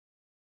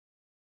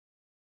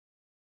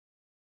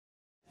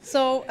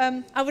So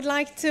I would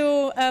like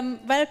to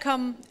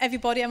welcome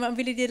everybody. I'm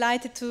really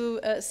delighted to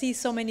see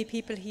so many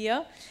people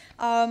here.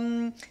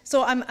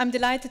 So I'm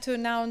delighted to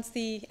announce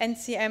the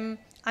NCRM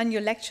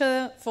annual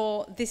lecture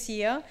for this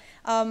year.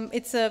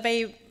 It's a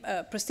very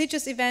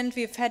prestigious event.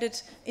 We've had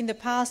it in the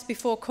past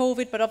before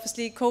COVID, but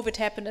obviously COVID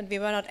happened and we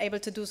were not able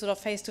to do sort of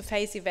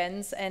face-to-face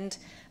events. And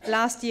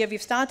last year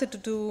we've started to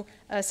do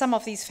some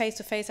of these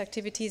face-to-face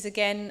activities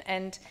again,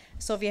 and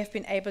so we have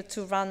been able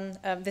to run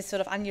this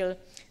sort of annual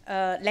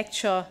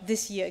lecture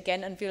this year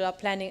again, and we are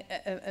planning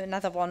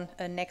another one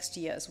next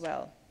year as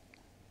well.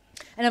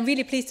 And I'm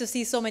really pleased to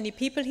see so many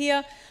people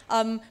here,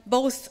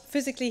 both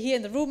physically here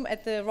in the room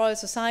at the Royal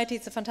Society.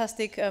 It's a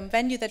fantastic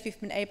venue that we've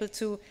been able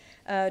to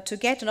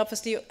get, and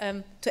obviously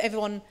to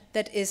everyone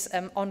that is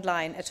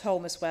online at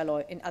home as well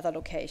or in other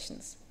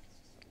locations.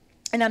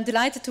 And I'm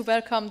delighted to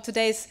welcome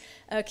today's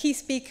key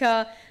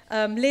speaker,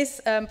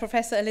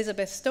 Professor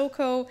Elizabeth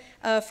Stokoe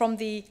from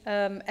the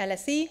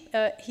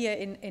LSE here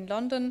in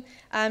London.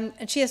 And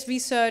she has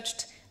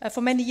researched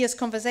for many years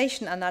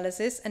conversation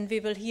analysis, and we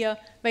will hear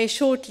very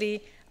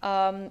shortly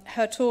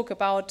her talk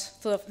about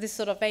this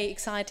sort of very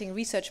exciting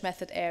research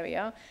method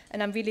area.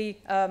 And I'm really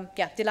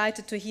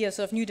delighted to hear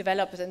sort of new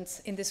developments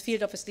in this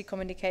field. Obviously,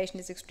 communication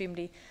is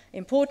extremely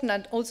important.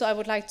 And also I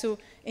would like to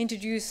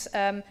introduce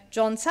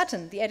Jon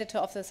Sutton, the editor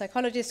of the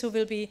Psychologist, who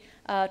will be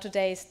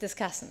today's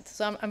discussant.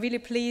 So I'm really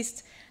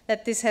pleased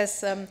that this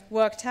has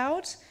worked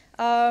out.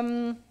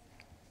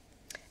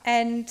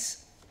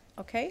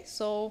 Okay,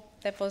 so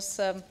that was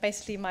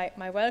basically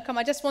my welcome.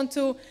 I just want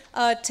to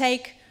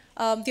take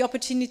the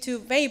opportunity to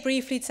very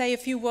briefly say a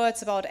few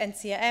words about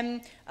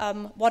NCRM.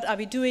 What are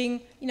we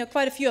doing? You know,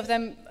 quite a few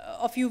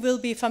of you will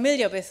be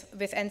familiar with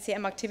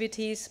NCRM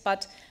activities,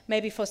 but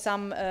maybe for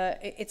some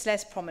it's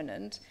less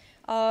prominent.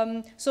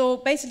 So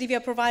basically we are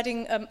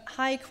providing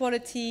high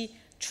quality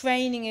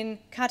training in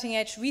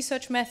cutting-edge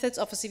research methods.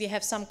 Obviously we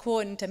have some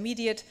core and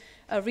intermediate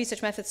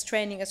research methods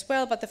training as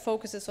well, but the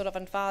focus is sort of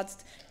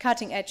advanced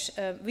cutting-edge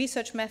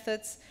research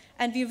methods.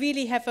 And we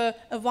really have a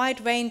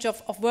wide range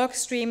of work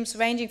streams,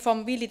 ranging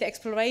from really the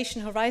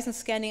exploration, horizon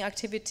scanning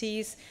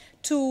activities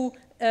to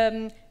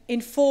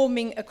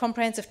informing a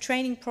comprehensive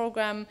training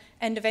program,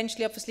 and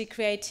eventually obviously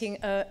creating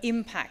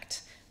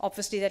impact.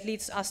 Obviously that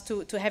leads us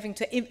to having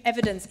to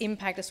evidence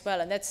impact as well,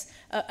 and that's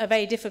a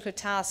very difficult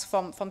task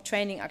from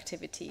training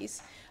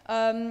activities.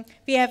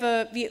 We are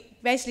a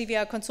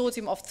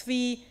consortium of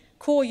 3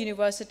 core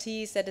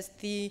universities, that is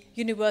the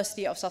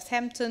University of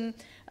Southampton,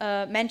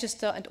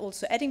 Manchester and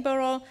also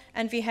Edinburgh,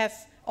 and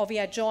we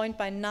are joined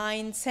by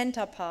 9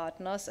 centre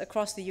partners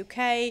across the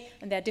UK,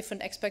 and there are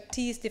different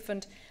expertise,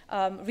 different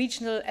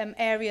regional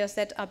areas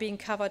that are being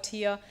covered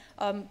here,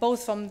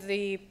 both from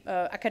the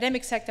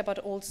academic sector but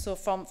also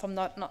from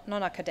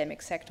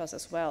non-academic sectors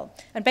as well.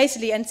 And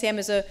basically NCRM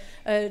is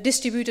a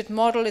distributed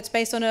model. It's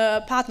based on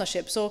a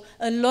partnership, so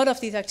a lot of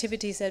these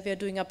activities that we are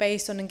doing are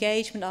based on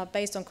engagement, are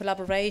based on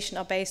collaboration,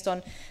 are based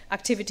on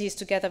activities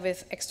together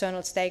with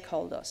external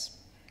stakeholders.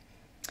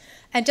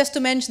 And just to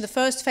mention, the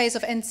first phase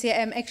of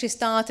NCRM actually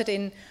started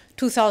in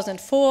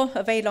 2004,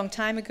 a very long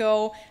time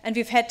ago, and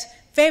we've had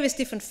various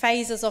different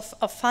phases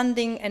of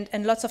funding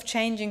and lots of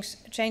changes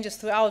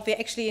throughout. We're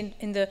actually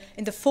in the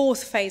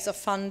 4th phase of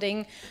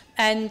funding,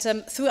 and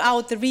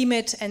throughout the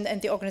remit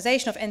and the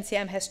organization of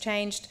NCRM has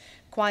changed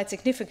quite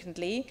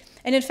significantly.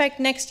 And in fact,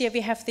 next year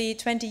we have the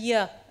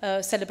 20-year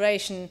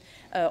celebration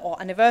or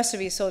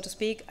anniversary, so to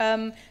speak.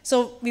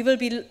 So we will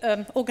be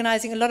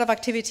organizing a lot of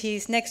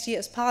activities next year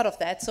as part of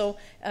that. So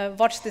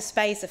watch this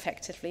space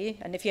effectively.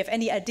 And if you have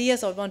any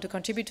ideas or want to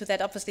contribute to that,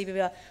 obviously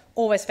we are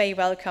always very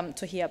welcome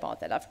to hear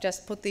about that. I've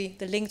just put the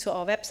link to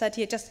our website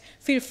here. Just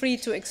feel free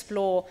to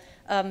explore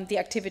the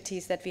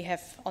activities that we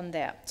have on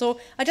there. So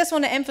I just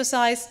want to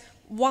emphasize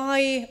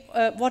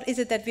what is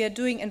it that we are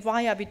doing and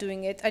why are we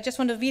doing it. I just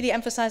want to really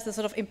emphasize the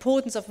sort of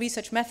importance of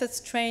research methods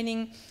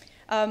training.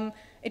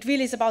 It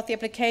really is about the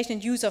application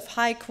and use of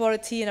high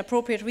quality and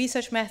appropriate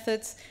research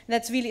methods. And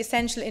that's really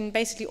essential in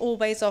basically all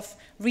ways of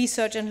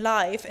research and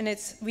life, and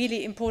it's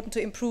really important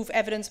to improve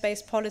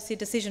evidence-based policy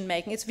decision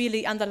making. It's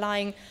really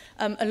underlying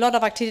a lot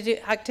of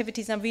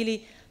activities I'm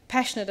really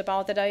passionate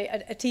about, that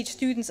I teach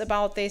students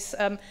about this,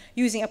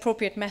 using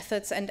appropriate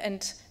methods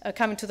and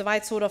coming to the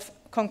right sort of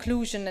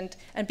conclusion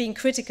and being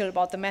critical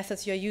about the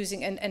methods you're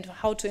using and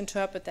how to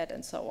interpret that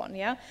and so on.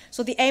 Yeah.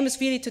 So the aim is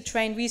really to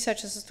train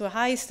researchers to a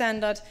high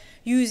standard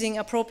using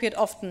appropriate,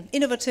 often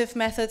innovative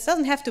methods.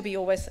 Doesn't have to be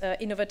always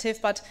innovative,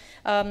 but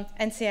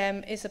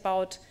NCRM is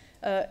about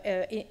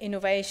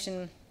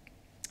innovation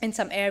in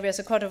some areas,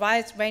 quite a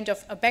wide range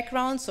of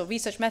backgrounds, so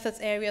research methods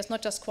areas,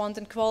 not just quant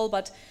and qual,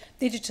 but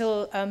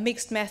digital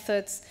mixed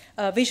methods,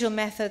 visual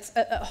methods,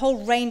 a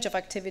whole range of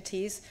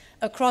activities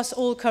across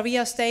all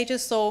career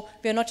stages. So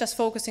we are not just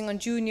focusing on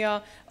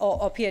junior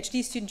or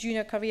PhD student,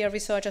 junior career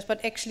researchers,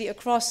 but actually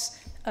across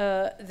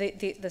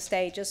the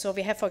stages. So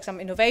we have, for example,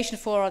 innovation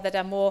fora that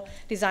are more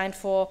designed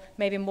for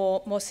maybe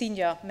more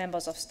senior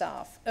members of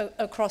staff.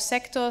 Across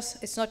sectors,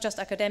 it's not just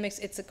academics,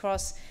 it's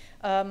across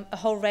a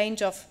whole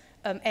range of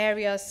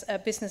areas,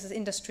 businesses,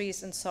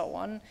 industries, and so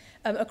on,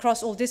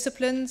 across all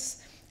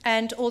disciplines,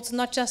 and also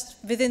not just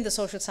within the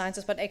social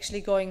sciences, but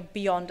actually going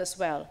beyond as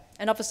well.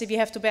 And obviously we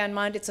have to bear in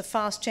mind it's a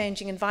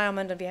fast-changing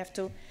environment, and we have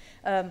to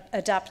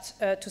adapt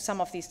to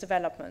some of these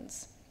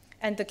developments.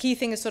 And the key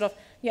thing is sort of,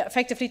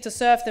 effectively to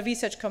serve the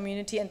research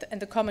community and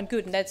the common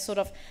good, and that's sort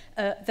of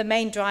the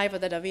main driver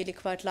that I really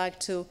quite like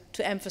to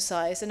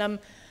emphasize. And I'm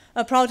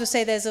proud to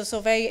say there's a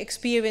very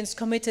experienced,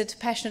 committed,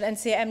 passionate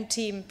NCRM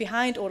team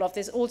behind all of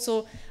this.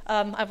 Also,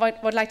 I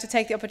would like to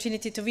take the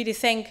opportunity to really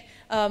thank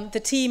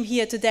the team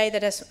here today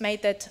that has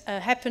made that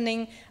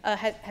happening,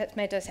 has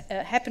made us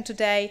happen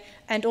today.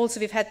 And also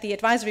we've had the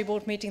advisory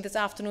board meeting this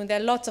afternoon. There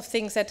are lots of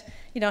things that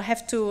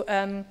have to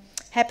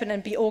happen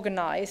and be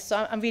organized.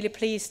 So I'm really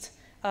pleased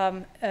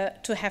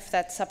to have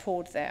that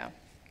support there.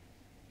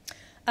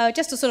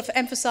 Just to sort of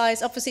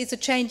emphasize, obviously it's a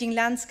changing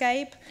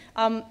landscape.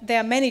 There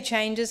are many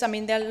changes. I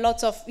mean, there are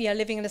lots of, we are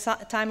living in a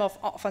time of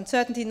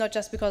uncertainty, not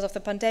just because of the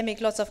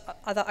pandemic, lots of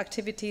other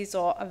activities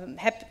or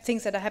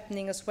things that are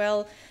happening as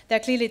well. There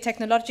are clearly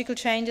technological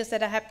changes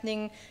that are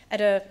happening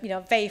at a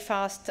very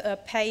fast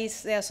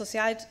pace. There are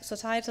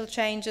societal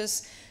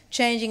changes,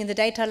 changing in the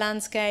data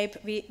landscape.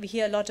 We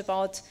hear a lot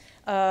about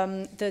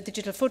the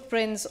digital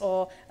footprints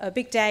or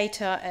big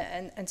data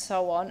and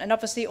so on. And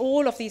obviously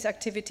all of these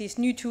activities,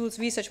 new tools,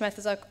 research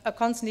methods are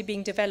constantly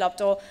being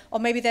developed, or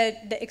maybe they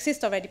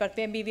exist already, but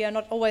maybe we are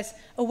not always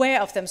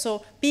aware of them.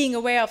 So being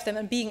aware of them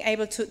and being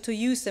able to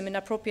use them in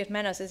appropriate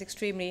manners is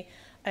extremely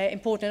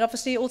important. And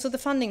obviously also the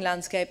funding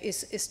landscape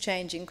is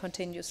changing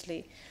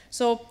continuously.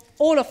 So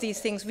all of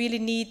these things really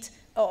need,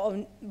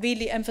 or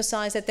really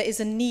emphasize that there is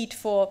a need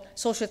for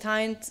social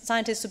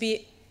scientists to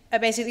be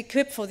basically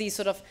equipped for these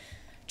sort of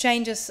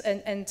changes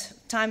and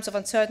times of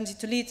uncertainty,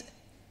 to lead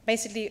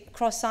basically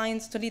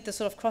cross-science, to lead the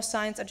sort of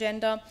cross-science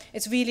agenda.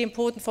 It's really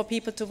important for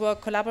people to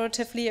work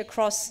collaboratively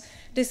across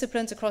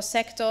disciplines, across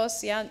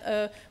sectors.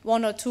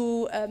 One or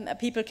two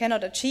people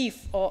cannot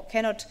achieve or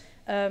cannot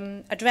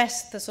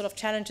address the sort of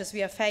challenges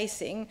we are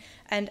facing,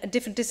 and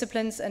different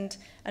disciplines and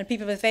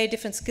people with very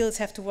different skills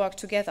have to work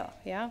together.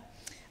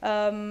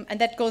 And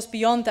that goes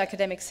beyond the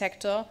academic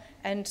sector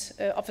and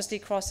obviously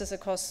crosses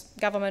across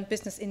government,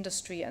 business,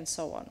 industry, and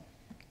so on.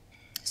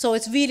 So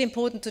it's really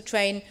important to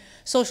train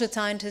social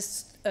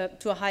scientists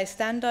to a high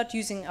standard,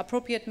 using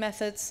appropriate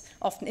methods,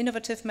 often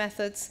innovative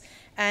methods,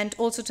 and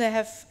also to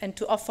have and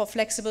to offer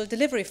flexible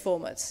delivery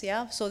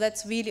formats. So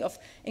that's really of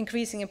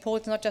increasing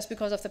importance, not just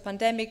because of the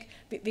pandemic.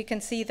 We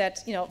can see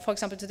that, for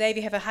example, today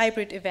we have a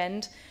hybrid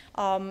event.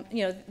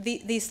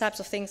 These types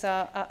of things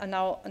are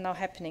now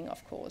happening,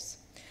 of course.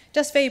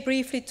 Just very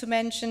briefly to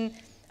mention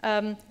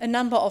a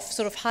number of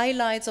sort of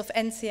highlights of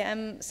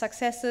NCRM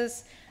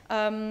successes.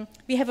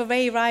 We have a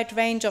very wide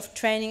range of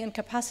training and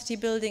capacity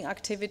building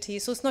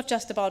activities. So it's not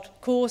just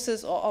about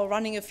courses or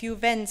running a few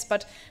events,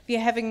 but we are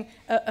having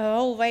a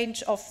whole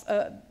range of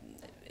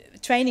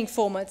training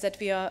formats that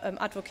we are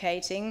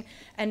advocating.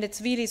 And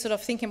it's really sort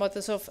of thinking about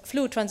the sort of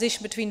fluid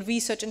transition between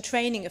research and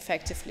training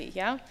effectively.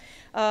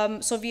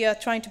 So we are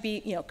trying to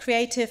be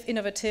creative,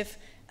 innovative,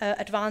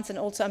 advanced, and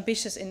also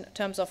ambitious in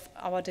terms of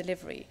our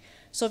delivery.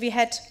 So we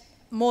had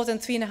more than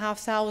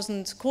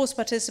 3,500 course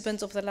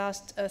participants over the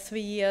last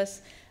 3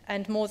 years,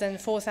 and more than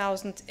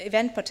 4,000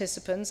 event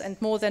participants, and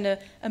more than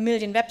a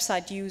million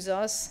website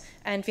users.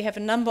 And we have a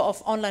number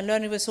of online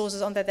learning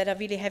resources on there that are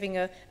really having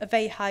a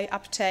very high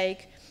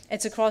uptake.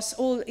 It's across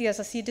all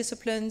ESRC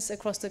disciplines,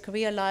 across the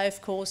career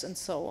life course, and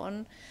so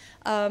on.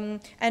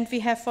 And we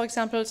have, for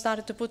example,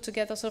 started to put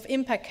together sort of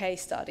impact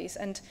case studies.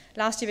 And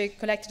last year we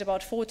collected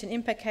about 14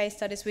 impact case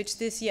studies, which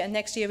this year and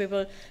next year we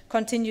will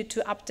continue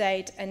to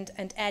update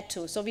and add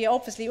to. So we are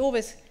obviously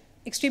always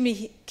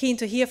extremely keen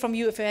to hear from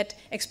you. If you had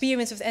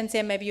experience with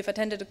NCRM, maybe you've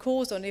attended a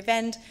course or an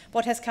event,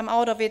 what has come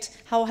out of it,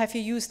 how have you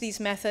used these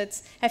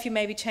methods, have you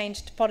maybe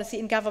changed policy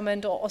in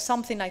government or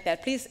something like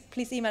that.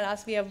 Please email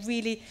us. We are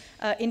really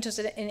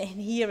interested in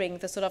hearing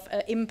the sort of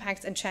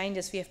impacts and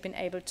changes we have been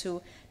able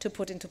to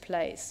put into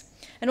place.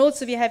 And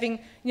also we're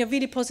having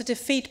really positive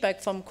feedback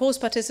from course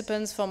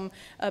participants, from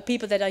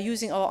people that are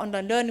using our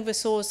online learning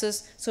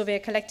resources. So we're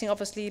collecting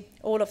obviously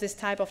all of this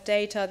type of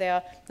data. There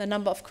are a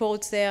number of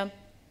quotes there.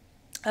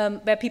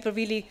 Where people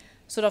really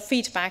sort of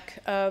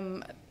feedback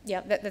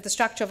that the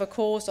structure of a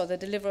course or the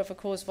delivery of a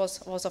course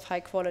was of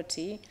high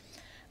quality.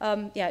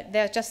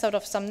 There are just sort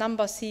of some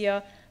numbers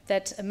here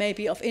that may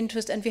be of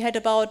interest. And we had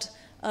about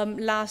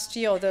last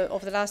year, or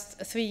over the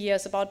last 3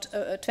 years, about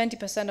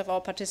 20% of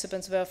our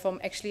participants were from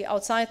actually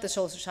outside the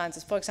social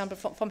sciences, for example,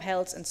 from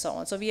health and so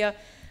on. So we are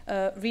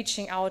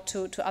reaching out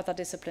to other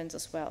disciplines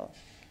as well.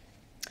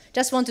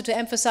 Just wanted to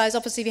emphasize,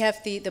 obviously we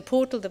have the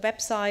portal, the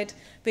website,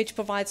 which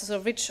provides a sort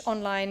of rich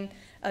online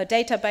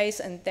database,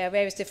 and there are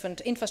various different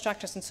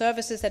infrastructures and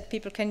services that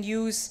people can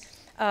use.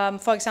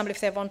 For example, if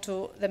they want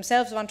to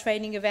themselves run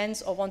training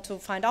events or want to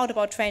find out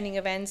about training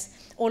events,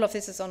 all of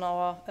this is on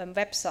our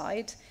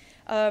website.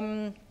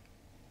 And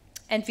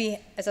we,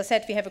 as I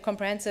said, we have a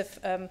comprehensive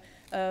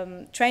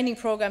training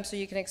program, so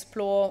you can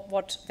explore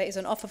what there is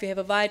on offer. We have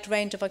a wide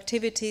range of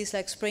activities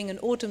like spring and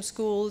autumn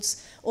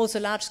schools, also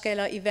large-scale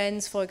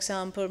events, for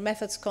example,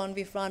 MethodsCon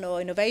we've run,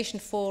 or innovation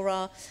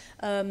fora.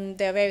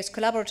 There are various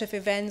collaborative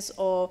events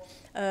or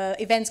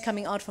events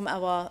coming out from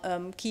our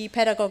key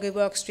pedagogy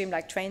work stream,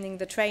 like training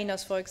the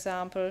trainers, for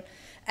example.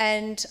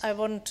 And I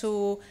want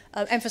to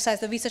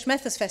emphasize the Research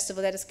Methods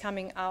Festival that is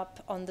coming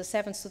up on the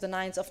 7th to the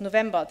 9th of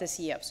November this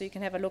year. So you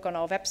can have a look on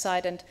our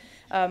website, and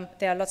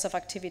there are lots of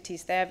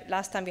activities there.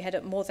 Last time we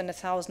had more than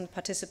 1,000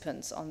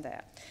 participants on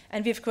there.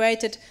 And we've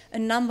created a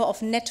number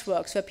of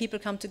networks where people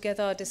come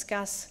together,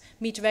 discuss,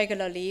 meet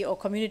regularly, or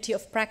community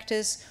of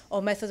practice,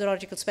 or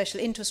methodological special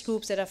interest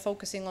groups that are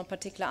focusing on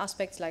particular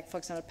aspects, like, for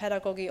example,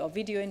 pedagogy or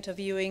video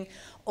interviewing,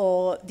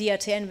 or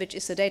DRTN, which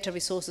is the Data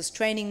Resources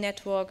Training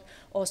Network,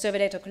 or survey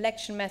data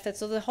collection methods.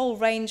 So the whole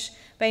range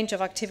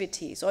of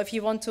activities. Or if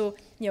you want to,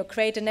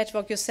 create a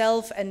network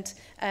yourself and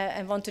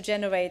want to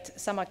generate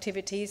some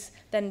activities,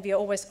 then we are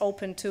always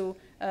open to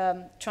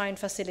try and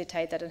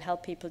facilitate that and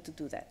help people to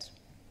do that.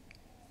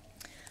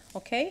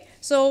 Okay,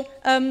 so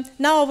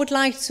now I would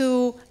like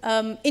to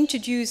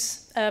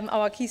introduce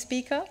our key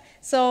speaker.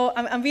 So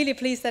I'm really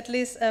pleased that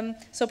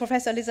so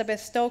Professor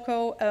Elizabeth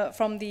Stokoe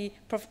from the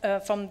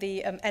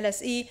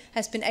LSE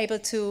has been able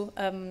to,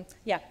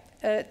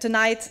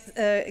 tonight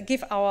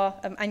give our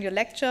annual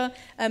lecture.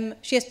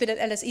 She has been at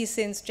LSE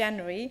since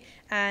January,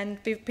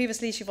 and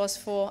previously she was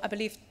for, I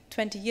believe,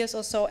 20 years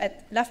or so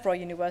at Loughborough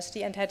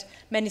University and had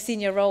many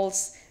senior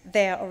roles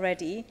there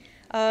already.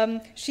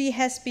 She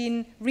has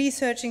been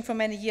researching for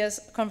many years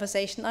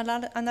conversation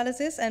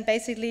analysis, and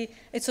basically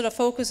it sort of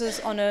focuses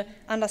on an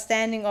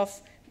understanding of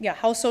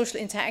how social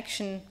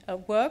interaction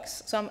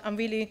works. So I'm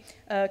really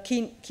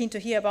keen to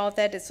hear about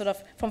that. It's sort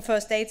of from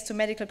first dates to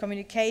medical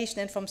communication,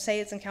 and from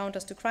sales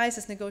encounters to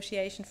crisis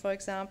negotiation, for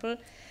example.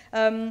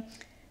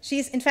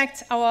 She's, in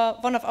fact,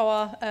 one of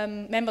our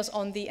members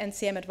on the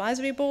NCRM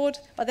advisory board,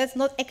 but that's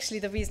not actually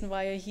the reason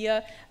why you're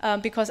here,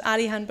 because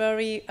Ali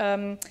Hanbury,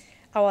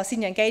 our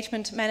senior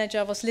engagement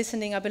manager, was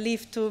listening, I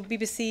believe, to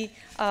BBC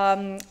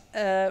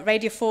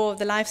Radio 4,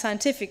 The Live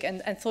Scientific,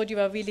 and thought you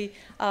were really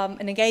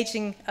an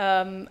engaging,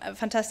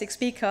 fantastic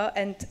speaker,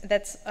 and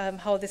that's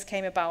how this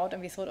came about.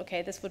 And we thought,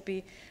 okay, this would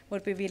be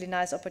really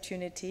nice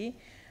opportunity.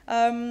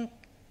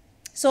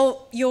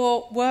 So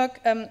your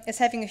work is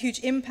having a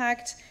huge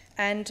impact.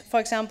 And, for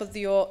example,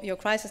 your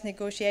crisis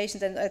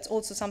negotiations, and it's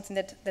also something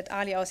that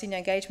Ali, our senior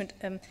engagement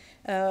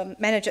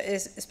manager,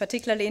 is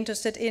particularly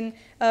interested in,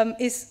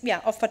 is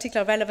of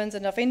particular relevance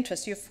and of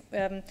interest. You've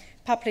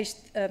published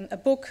a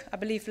book, I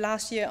believe,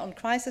 last year on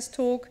crisis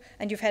talk,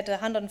 and you've had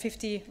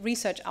 150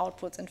 research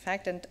outputs, in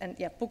fact, and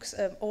books,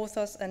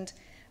 authors, and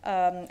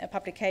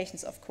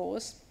publications, of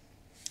course.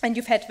 And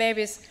you've had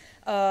various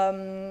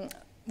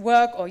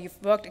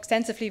you've worked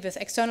extensively with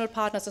external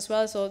partners as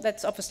well, so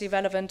that's obviously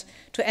relevant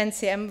to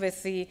NCRM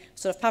with the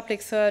sort of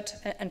public, third,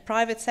 and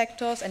private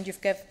sectors, and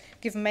you've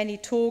given many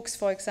talks,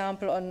 for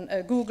example, on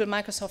Google,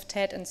 Microsoft,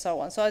 TED, and so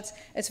on. So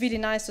it's really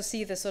nice to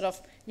see the sort of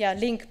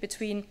link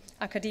between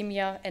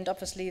academia and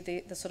obviously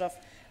the sort of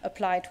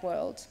applied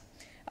world.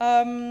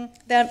 There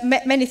are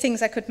many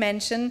things I could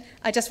mention.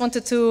 I just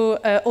wanted to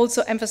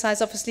also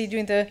emphasize, obviously,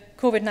 during the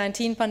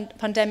COVID-19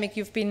 pandemic,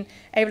 you've been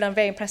able, I'm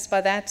very impressed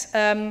by that,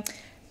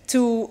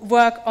 to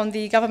work on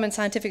the Government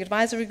Scientific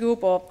Advisory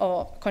Group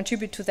or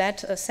contribute to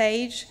that,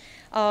 SAGE.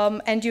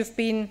 And you've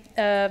been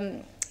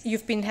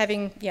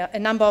having a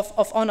number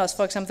of honors,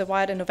 for example, the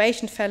Wired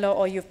Innovation Fellow,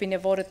 or you've been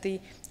awarded the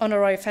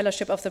Honorary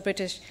Fellowship of the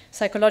British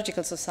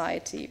Psychological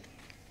Society.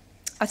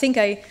 I think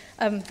there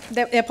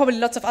are probably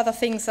lots of other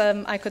things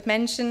I could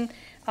mention,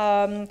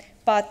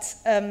 but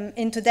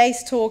in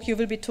today's talk you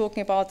will be talking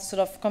about sort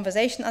of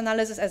conversation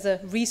analysis as a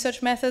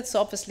research method,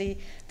 so obviously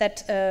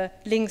that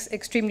links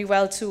extremely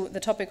well to the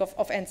topic of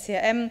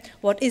NCRM.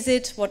 What is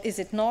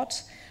it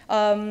not?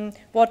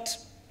 What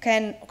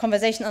can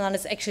conversation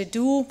analysis actually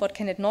do? What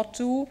can it not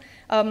do?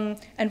 And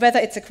whether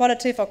it's a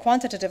qualitative or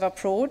quantitative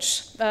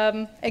approach.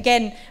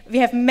 Again, we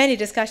have many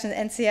discussions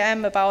in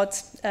NCRM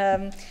about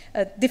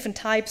different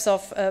types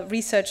of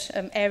research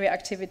area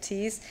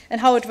activities,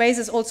 and how it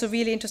raises also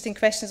really interesting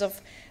questions of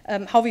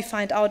how we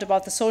find out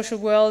about the social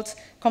world,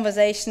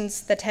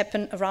 conversations that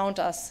happen around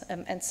us,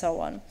 and so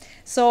on.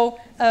 So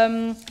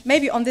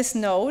maybe on this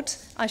note,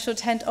 I should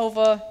hand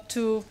over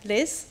to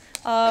Liz,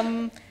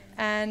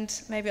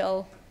 and maybe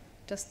I'll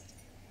just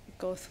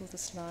go through the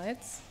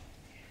slides.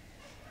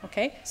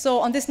 Okay, so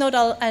on this note,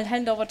 I'll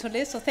hand over to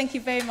Liz. So thank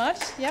you very much.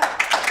 Yeah.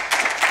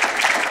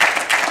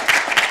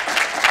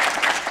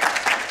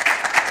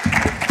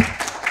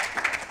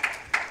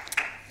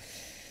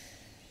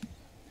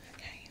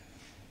 Okay.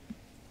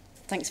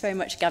 Thanks very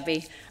much,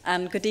 Gabby,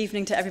 and good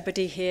evening to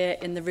everybody here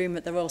in the room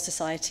at the Royal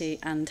Society,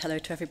 and hello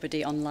to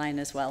everybody online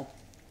as well.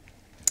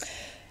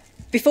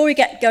 Before we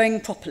get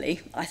going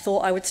properly, I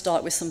thought I would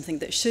start with something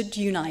that should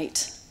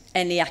unite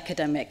any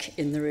academic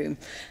in the room,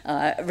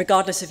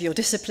 regardless of your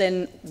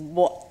discipline,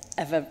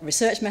 whatever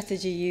research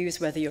method you use,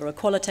 whether you're a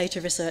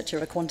qualitative researcher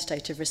or a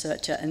quantitative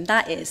researcher, and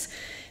that is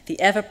the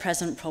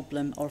ever-present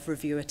problem of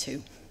reviewer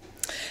 2.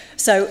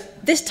 So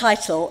this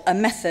title, A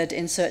Method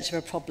in Search of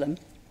a Problem,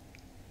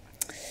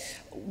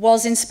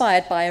 was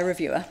inspired by a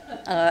reviewer,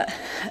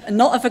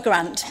 not of a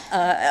grant,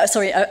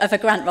 of a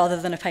grant rather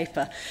than a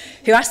paper,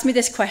 who asked me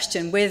this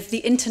question with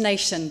the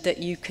intonation that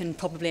you can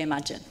probably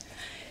imagine.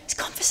 Is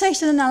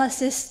conversation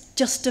analysis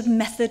just a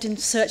method in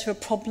search of a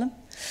problem?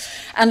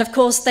 And of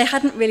course, they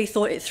hadn't really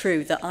thought it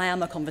through that I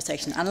am a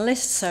conversation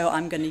analyst, so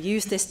I'm going to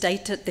use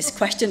this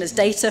question as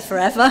data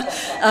forever,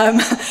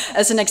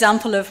 as an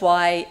example of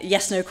why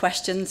yes-no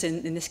questions,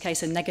 in this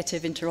case a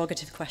negative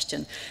interrogative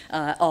question,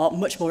 are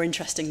much more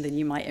interesting than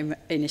you might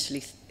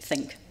initially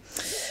think.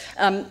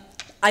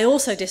 I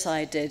also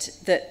decided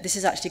that this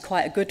is actually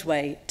quite a good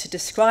way to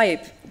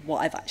describe what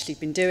I've actually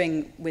been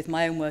doing with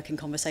my own work in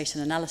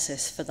conversation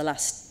analysis for the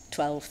last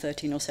 12,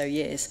 13 or so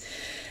years,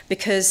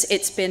 because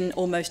it's been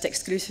almost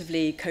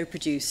exclusively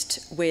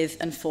co-produced with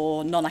and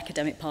for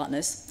non-academic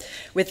partners,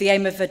 with the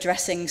aim of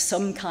addressing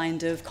some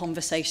kind of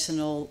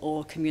conversational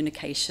or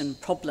communication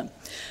problem,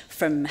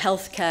 from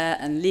healthcare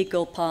and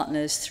legal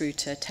partners through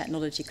to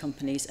technology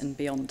companies and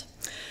beyond.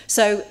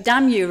 So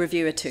damn you,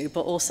 reviewer too,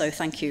 but also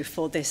thank you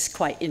for this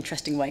quite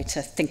interesting way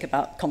to think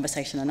about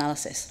conversation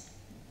analysis.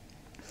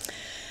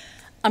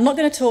 I'm not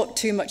going to talk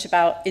too much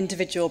about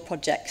individual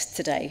projects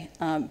today,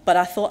 but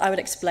I thought I would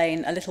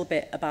explain a little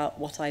bit about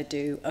what I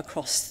do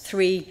across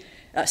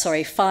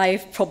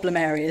 5 problem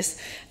areas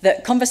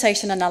that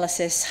conversation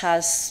analysis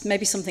has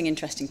maybe something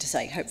interesting to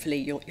say. Hopefully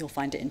you'll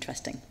find it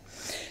interesting.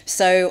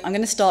 So I'm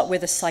going to start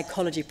with a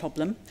psychology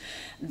problem,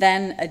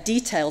 then a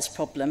details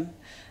problem,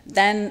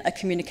 then a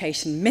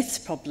communication myths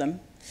problem,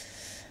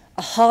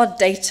 a hard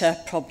data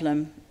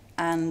problem,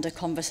 and a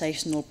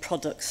conversational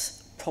products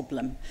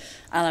problem.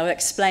 And I will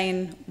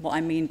explain what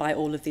I mean by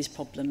all of these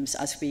problems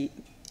as we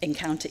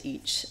encounter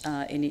each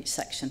in each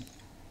section.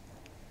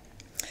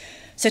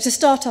 So to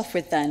start off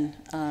with then,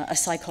 a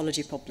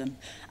psychology problem.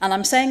 And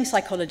I'm saying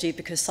psychology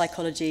because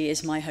psychology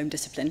is my home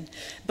discipline,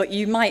 but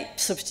you might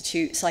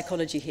substitute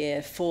psychology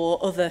here for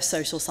other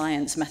social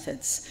science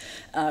methods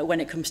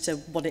when it comes to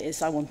what it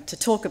is I want to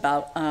talk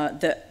about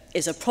that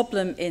is a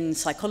problem in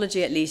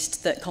psychology, at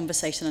least, that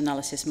conversation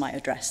analysis might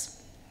address.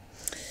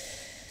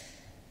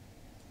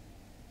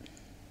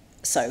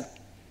 So,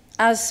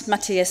 as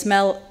Matthias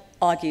Mell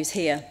argues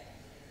here,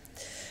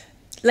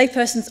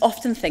 laypersons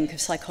often think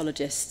of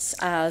psychologists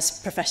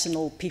as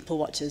professional people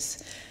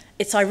watchers.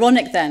 It's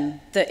ironic then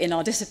that in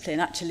our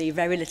discipline actually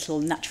very little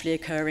naturally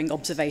occurring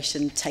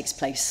observation takes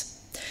place.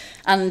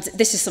 And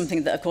this is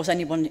something that of course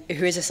anyone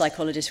who is a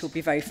psychologist will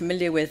be very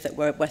familiar with, that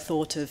we're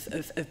thought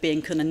of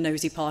being kind of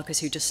nosy Parkers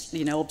who just,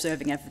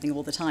 observing everything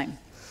all the time.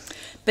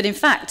 But in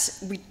fact,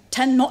 we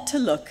tend not to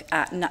look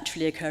at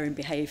naturally occurring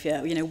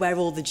behaviour, where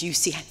all the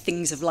juicy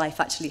things of life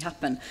actually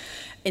happen.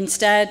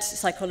 Instead,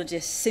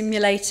 psychologists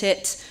simulate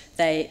it,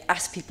 they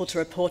ask people to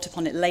report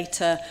upon it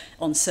later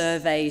on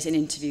surveys, in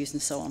interviews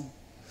and so on.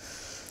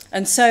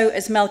 And so,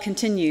 as Mel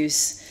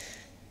continues,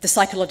 the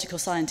psychological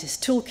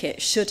scientist toolkit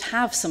should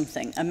have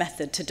something, a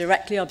method to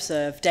directly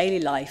observe daily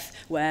life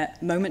where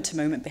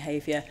moment-to-moment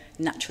behaviour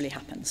naturally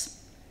happens.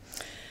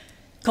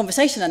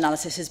 Conversation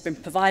analysis has been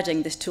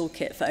providing this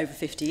toolkit for over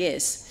 50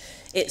 years.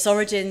 Its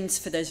origins,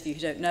 for those of you who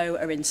don't know,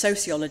 are in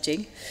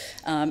sociology.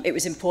 It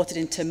was imported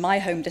into my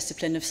home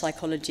discipline of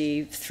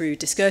psychology through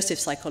discursive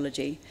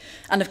psychology.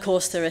 And of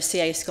course, there are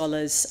CA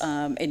scholars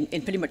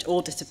in pretty much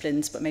all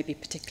disciplines, but maybe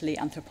particularly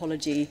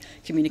anthropology,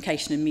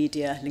 communication and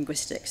media,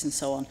 linguistics, and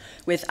so on,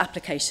 with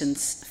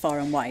applications far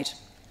and wide.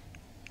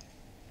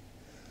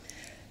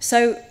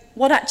 So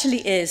what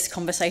actually is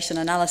conversation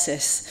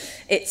analysis?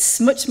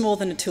 It's much more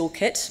than a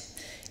toolkit.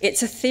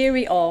 It's a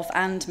theory of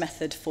and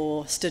method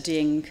for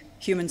studying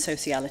human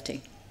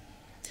sociality.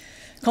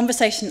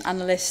 Conversation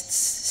analysts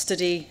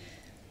study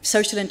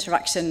social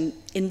interaction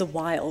in the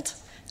wild,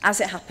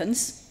 as it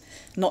happens,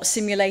 not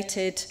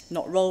simulated,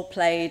 not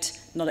role-played,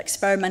 not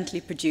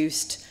experimentally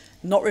produced,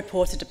 not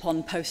reported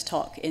upon post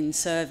hoc in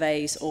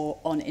surveys or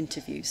on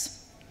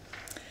interviews.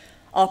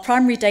 Our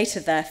primary data,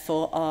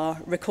 therefore,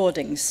 are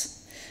recordings.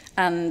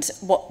 And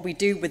what we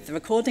do with the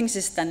recordings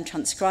is then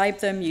transcribe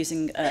them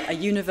using a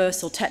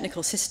universal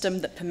technical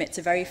system that permits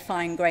a very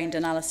fine-grained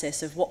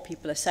analysis of what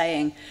people are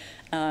saying,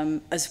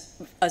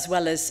 as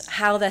well as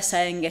how they're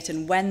saying it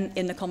and when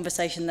in the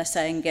conversation they're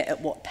saying it, at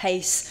what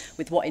pace,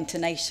 with what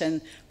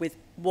intonation, with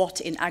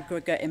what in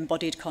aggregate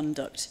embodied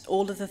conduct,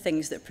 all of the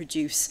things that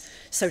produce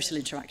social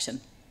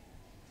interaction.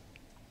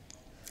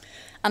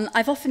 And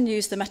I've often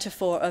used the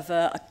metaphor of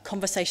a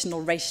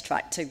conversational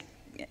racetrack to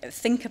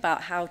think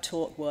about how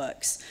talk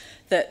works,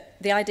 that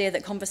the idea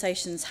that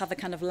conversations have a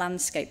kind of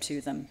landscape to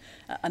them,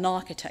 an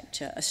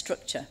architecture, a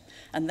structure,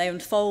 and they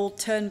unfold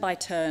turn by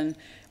turn,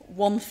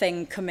 one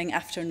thing coming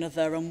after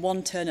another, and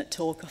one turn at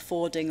talk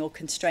affording or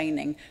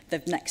constraining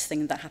the next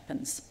thing that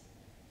happens.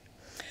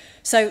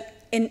 So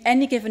in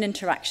any given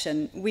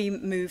interaction, we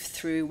move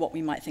through what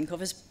we might think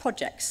of as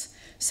projects.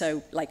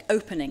 So like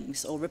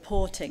openings or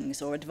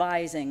reportings or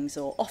advisings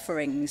or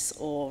offerings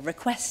or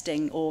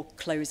requesting or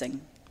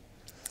closing.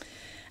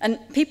 And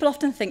people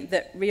often think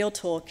that real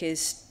talk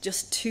is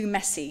just too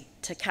messy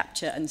to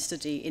capture and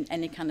study in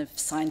any kind of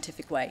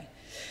scientific way.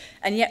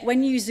 And yet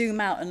when you zoom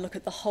out and look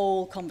at the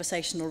whole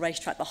conversational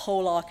racetrack, the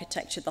whole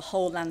architecture, the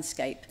whole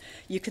landscape,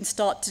 you can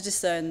start to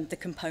discern the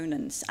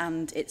components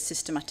and its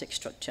systematic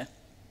structure.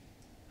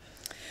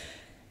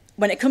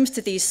 When it comes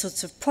to these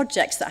sorts of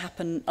projects that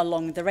happen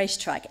along the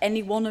racetrack,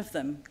 any one of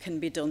them can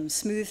be done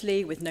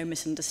smoothly with no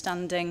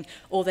misunderstanding,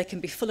 or they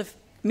can be full of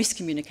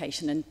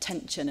miscommunication and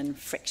tension and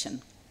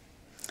friction.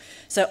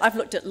 So I've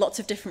looked at lots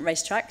of different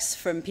racetracks,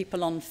 from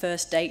people on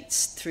first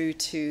dates through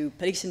to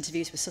police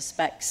interviews with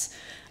suspects,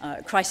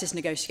 crisis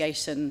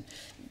negotiation,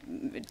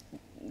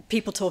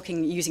 people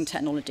talking using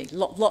technology,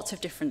 lots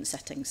of different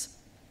settings.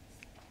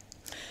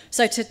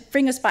 So to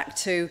bring us back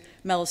to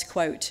Mel's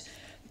quote,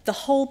 the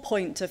whole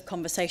point of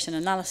conversation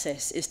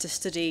analysis is to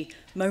study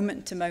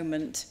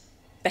moment-to-moment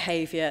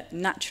behaviour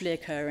naturally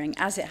occurring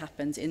as it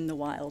happens in the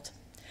wild.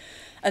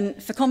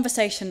 And for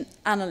conversation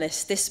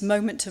analysts, this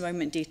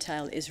moment-to-moment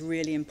detail is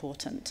really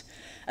important.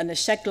 And as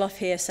Shegloff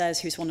here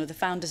says, who's one of the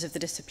founders of the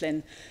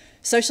discipline,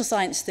 social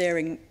science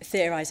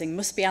theorising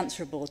must be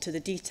answerable to the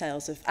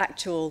details of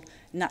actual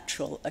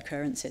natural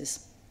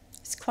occurrences.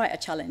 It's quite a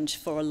challenge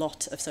for a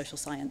lot of social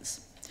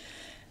science.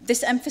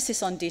 This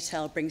emphasis on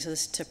detail brings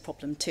us to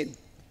problem 2,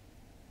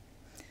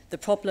 the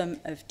problem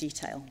of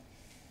detail.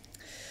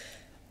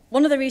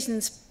 One of the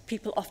reasons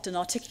people often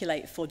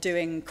articulate for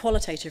doing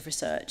qualitative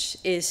research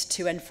is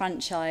to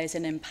enfranchise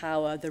and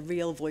empower the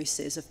real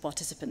voices of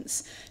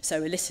participants,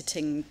 so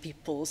eliciting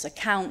people's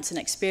accounts and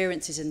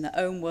experiences in their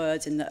own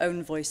words, in their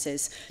own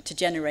voices, to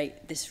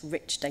generate this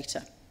rich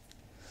data.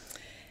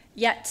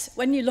 Yet,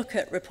 when you look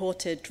at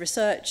reported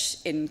research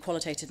in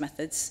qualitative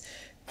methods,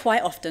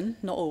 quite often,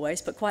 not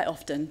always, but quite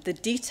often, the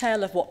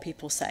detail of what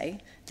people say,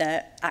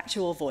 their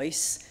actual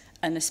voice,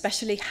 and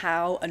especially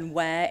how and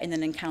where in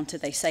an encounter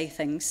they say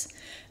things,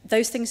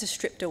 those things are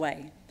stripped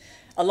away,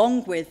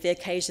 along with the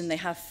occasion they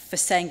have for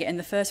saying it in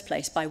the first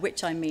place, by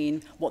which I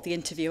mean what the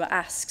interviewer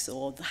asks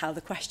or how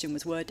the question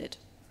was worded.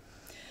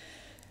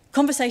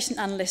 Conversation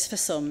analyst, for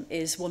some,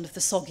 is one of the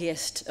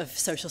soggiest of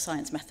social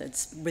science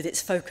methods, with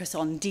its focus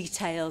on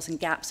details and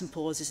gaps and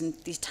pauses and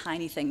these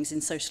tiny things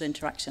in social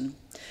interaction.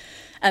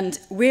 And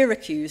we're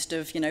accused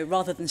of,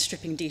 rather than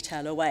stripping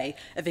detail away,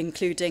 of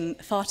including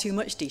far too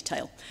much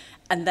detail,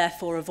 and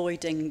therefore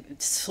avoiding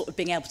sort of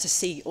being able to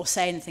see or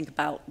say anything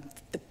about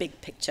the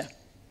big picture.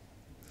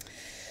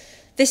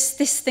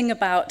 This thing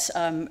about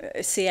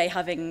CA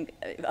having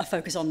a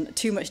focus on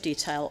too much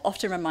detail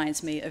often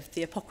reminds me of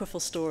the apocryphal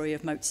story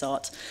of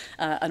Mozart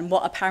and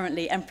what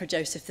apparently Emperor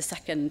Joseph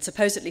II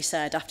supposedly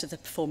said after the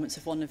performance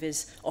of one of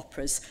his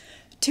operas.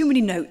 "Too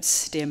many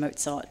notes, dear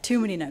Mozart, too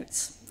many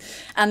notes."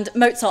 And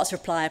Mozart's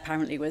reply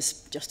apparently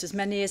was, "Just as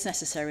many as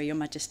necessary, Your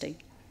Majesty."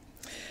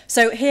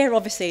 So here,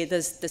 obviously,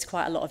 there's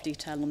quite a lot of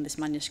detail on this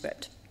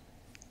manuscript.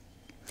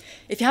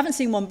 If you haven't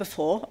seen one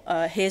before,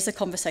 here's a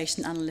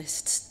conversation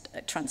analyst's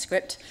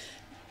transcript,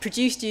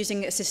 produced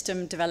using a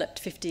system developed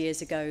 50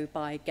 years ago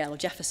by Gail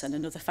Jefferson,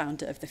 another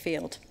founder of the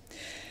field.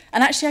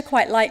 And actually, I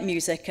quite like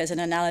music as an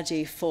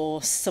analogy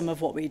for some of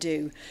what we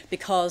do,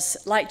 because,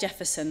 like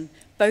Jefferson,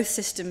 both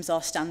systems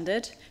are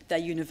standard, they're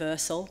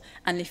universal,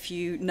 and if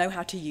you know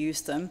how to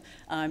use them,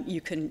 you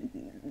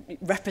can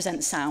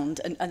represent sound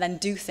and then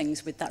do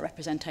things with that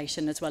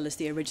representation as well as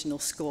the original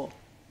score.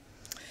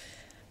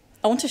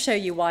 I want to show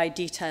you why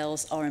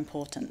details are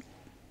important.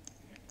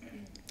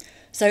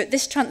 So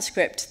this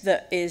transcript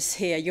that is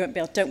here, you won't be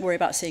able, don't worry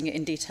about seeing it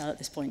in detail at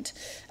this point.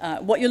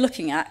 What you're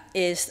looking at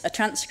is a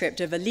transcript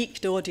of a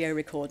leaked audio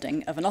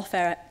recording of an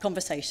off-air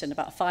conversation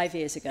about 5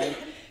 years ago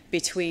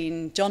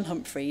between John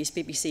Humphreys,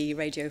 BBC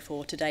Radio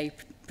 4 Today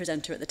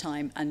presenter at the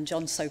time, and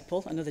Jon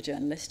Sutton, another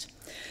journalist.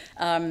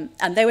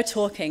 And they were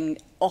talking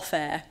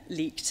off-air,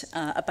 leaked,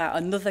 about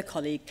another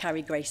colleague,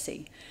 Carrie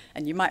Gracie.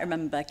 And you might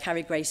remember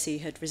Carrie Gracie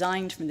had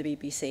resigned from the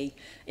BBC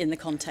in the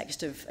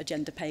context of a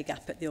gender pay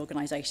gap at the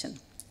organisation.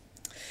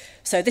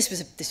 So this was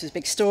a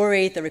big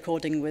story. The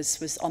recording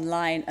was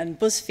online, and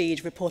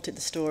BuzzFeed reported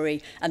the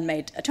story and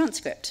made a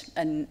transcript.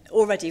 And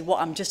already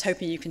what I'm just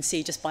hoping you can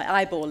see just by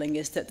eyeballing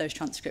is that those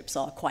transcripts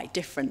are quite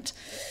different.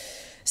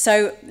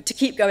 So to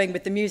keep going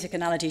with the music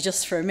analogy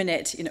just for a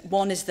minute,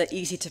 one is the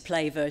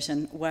easy-to-play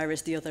version,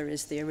 whereas the other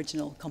is the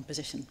original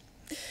composition.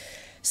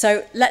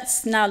 So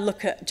let's now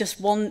look at just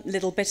one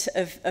little bit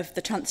of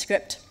the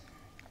transcript.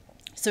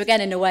 So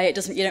again, in a way,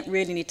 you don't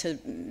really need to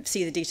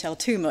see the detail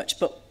too much,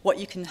 but what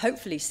you can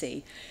hopefully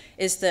see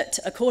is that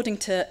according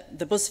to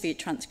the BuzzFeed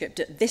transcript,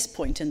 at this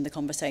point in the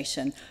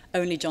conversation,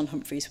 only John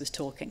Humphreys was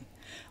talking.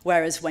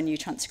 Whereas when you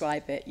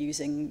transcribe it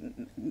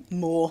using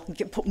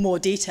put more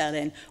detail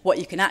in, what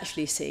you can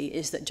actually see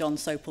is that Jon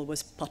Sutton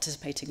was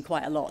participating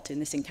quite a lot in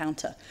this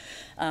encounter.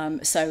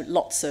 So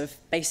lots of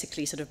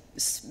basically sort of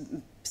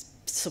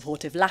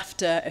supportive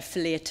laughter,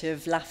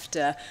 affiliative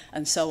laughter,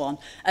 and so on.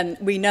 And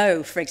we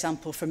know, for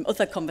example, from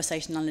other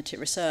conversation analytic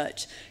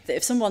research, that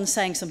if someone's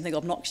saying something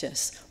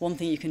obnoxious, one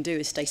thing you can do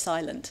is stay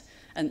silent.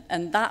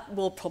 And that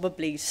will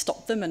probably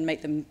stop them and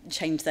make them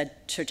change their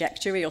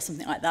trajectory or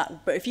something like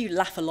that. But if you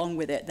laugh along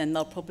with it, then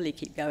they'll probably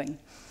keep going.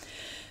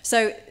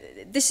 So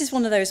this is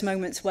one of those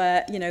moments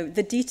where, you know,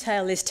 the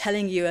detail is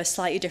telling you a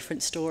slightly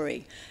different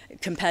story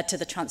compared to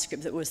the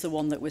transcript that was the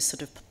one that was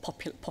sort of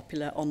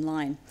popular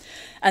online.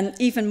 And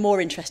even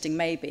more interesting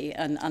maybe,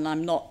 and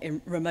I'm not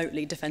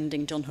remotely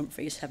defending John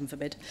Humphrys, heaven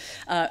forbid,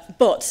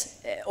 but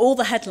all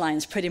the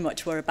headlines pretty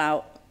much were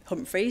about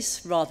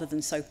Humphreys rather than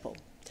Sopel.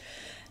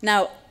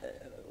 Now,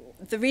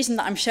 the reason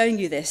that I'm showing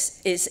you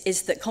this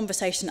is that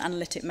conversation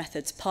analytic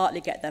methods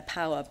partly get their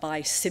power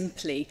by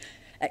simply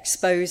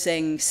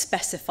exposing,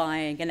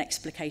 specifying and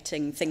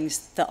explicating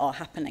things that are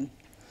happening.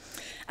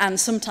 And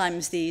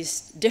sometimes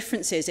these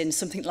differences in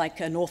something like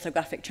an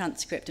orthographic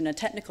transcript and a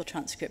technical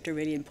transcript are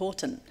really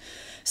important.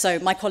 So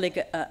my colleague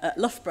at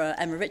Loughborough,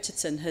 Emma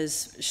Richardson,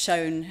 has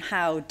shown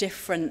how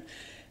different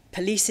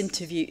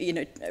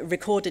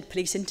recorded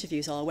police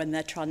interviews are when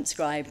they're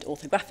transcribed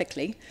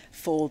orthographically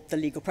for the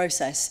legal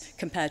process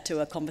compared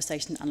to a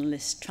conversation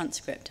analyst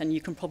transcript. And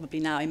you can probably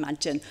now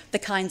imagine the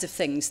kinds of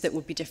things that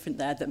would be different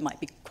there that might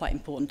be quite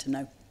important to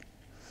know.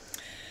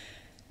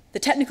 The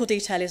technical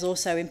detail is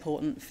also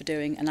important for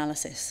doing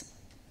analysis.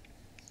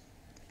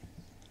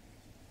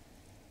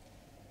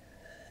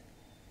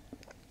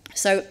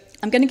 So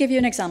I'm going to give you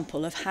an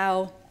example of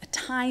how a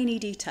tiny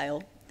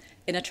detail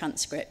in a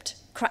transcript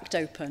cracked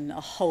open a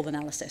whole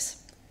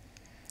analysis.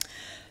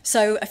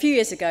 So a few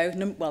years ago,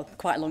 well,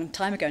 quite a long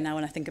time ago now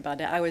when I think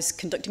about it, I was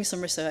conducting some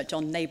research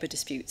on neighbour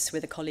disputes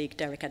with a colleague,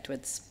 Derek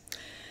Edwards.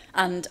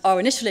 And our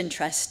initial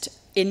interest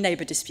in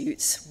neighbour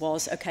disputes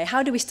was, okay,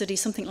 how do we study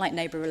something like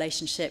neighbour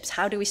relationships?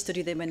 How do we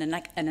study them in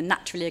a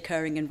naturally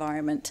occurring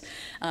environment?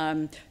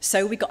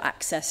 So we got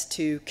access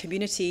to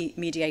community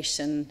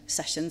mediation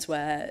sessions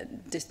where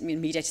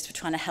mediators were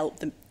trying to help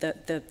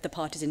the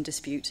parties in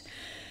dispute.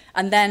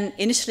 And then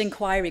initial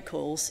inquiry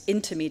calls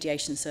into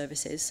mediation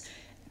services,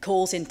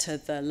 calls into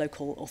the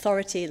local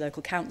authority,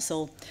 local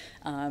council,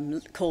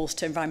 calls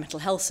to environmental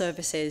health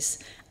services,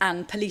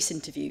 and police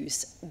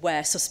interviews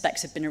where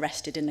suspects have been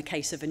arrested in the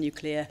case of a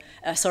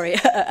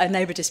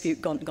neighbour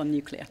dispute gone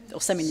nuclear or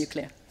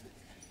semi-nuclear.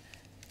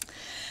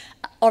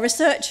 Our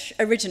research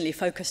originally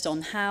focused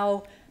on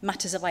how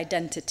matters of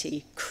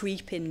identity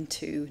creep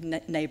into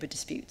neighbour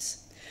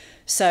disputes.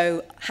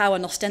 So how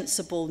an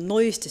ostensible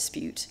noise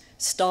dispute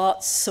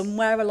starts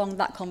somewhere along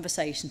that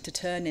conversation to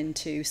turn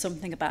into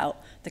something about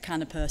the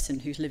kind of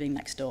person who's living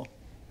next door.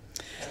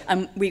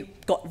 And we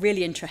got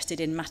really interested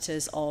in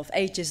matters of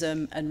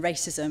ageism and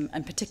racism,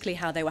 and particularly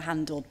how they were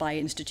handled by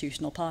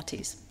institutional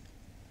parties.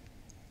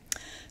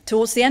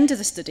 Towards the end of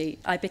the study,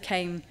 I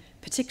became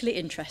particularly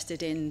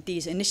interested in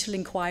these initial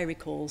inquiry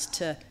calls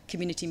to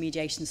community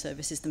mediation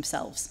services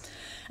themselves.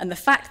 And the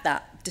fact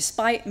that,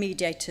 despite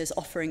mediators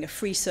offering a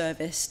free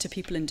service to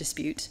people in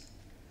dispute,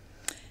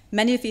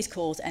 many of these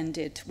calls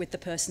ended with the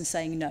person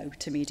saying no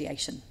to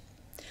mediation.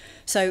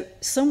 So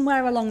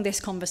somewhere along this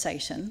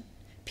conversation,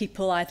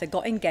 people either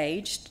got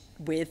engaged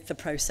with the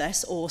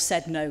process or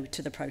said no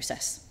to the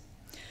process.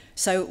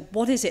 So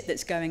what is it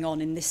that's going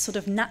on in this sort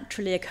of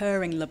naturally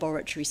occurring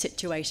laboratory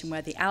situation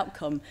where the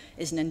outcome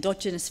is an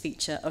endogenous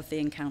feature of the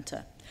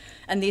encounter?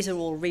 And these are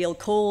all real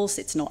calls.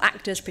 It's not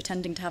actors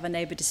pretending to have a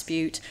neighbour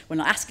dispute. We're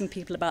not asking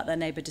people about their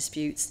neighbour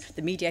disputes.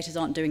 The mediators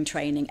aren't doing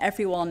training.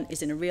 Everyone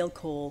is in a real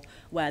call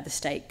where the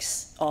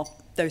stakes are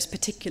those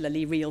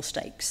particularly real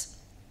stakes.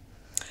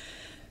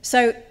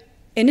 So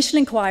initial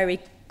inquiry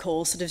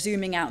calls, sort of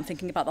zooming out and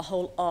thinking about the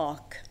whole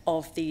arc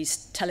of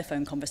these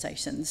telephone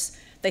conversations,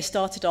 they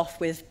started off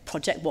with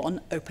Project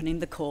 1, opening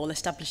the call,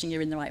 establishing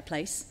you're in the right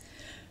place.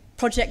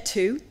 Project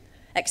 2,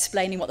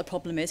 explaining what the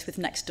problem is with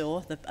next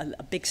door,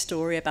 a big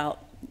story about,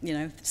 you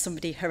know,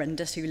 somebody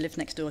horrendous who lived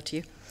next door to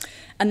you.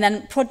 And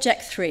then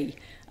Project 3,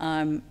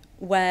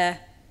 where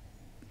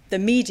the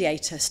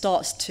mediator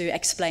starts to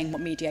explain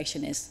what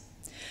mediation is.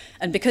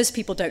 And because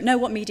people don't know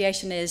what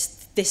mediation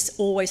is, this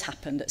always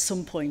happened at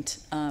some point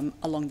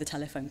along the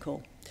telephone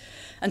call.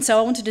 And so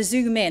I wanted to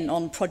zoom in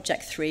on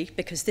Project 3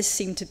 because this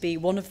seemed to be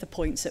one of the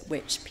points at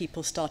which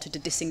people started to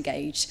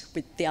disengage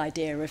with the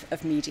idea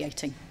of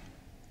mediating.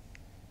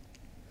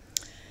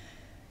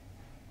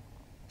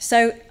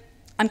 So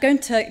I'm going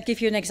to give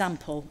you an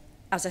example,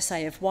 as I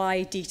say, of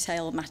why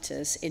detail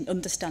matters in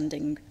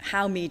understanding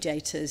how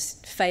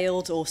mediators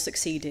failed or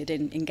succeeded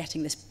in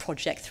getting this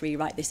Project 3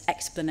 right, this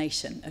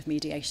explanation of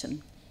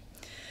mediation.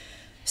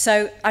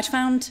 So I'd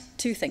found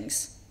two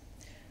things.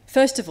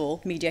 First of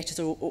all, mediators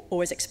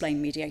always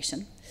explain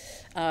mediation,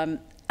 and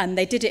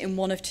they did it in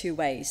one of two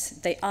ways.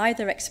 They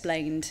either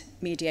explained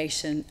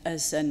mediation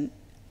with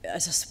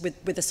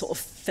a sort of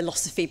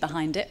philosophy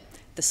behind it,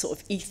 the sort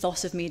of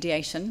ethos of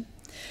mediation.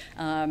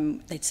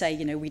 They'd say,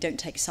 you know, we don't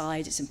take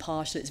sides, it's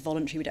impartial, it's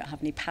voluntary, we don't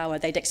have any power.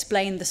 They'd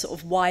explain the sort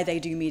of why they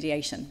do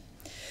mediation.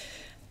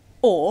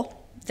 Or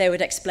they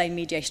would explain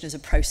mediation as a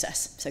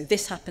process. So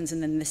this happens,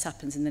 and then this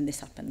happens, and then this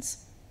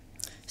happens.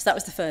 So that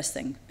was the first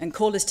thing. And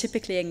callers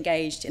typically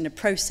engaged in a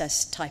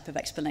process type of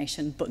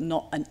explanation, but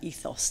not an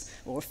ethos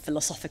or a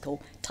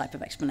philosophical type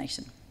of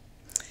explanation.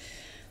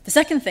 The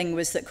second thing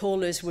was that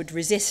callers would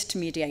resist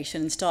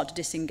mediation and start to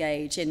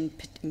disengage in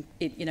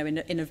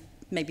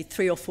maybe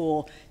 3 or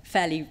 4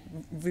 fairly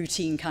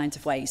routine kinds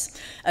of ways.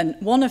 And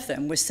one of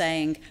them was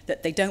saying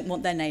that they don't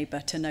want their neighbour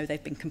to know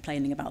they've been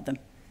complaining about them,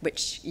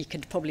 which you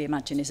could probably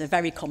imagine is a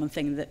very common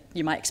thing that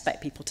you might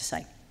expect people to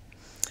say.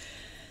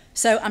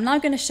 So I'm now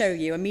going to show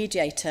you a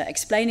mediator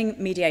explaining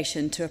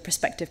mediation to a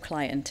prospective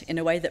client in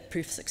a way that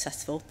proves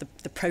successful,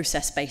 the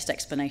process-based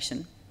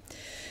explanation.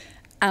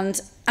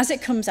 And as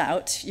it comes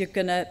out, you're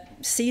going to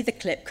see the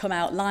clip come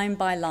out line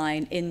by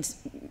line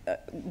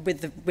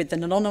with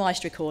an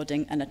anonymised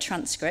recording and a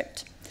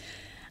transcript.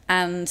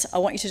 And I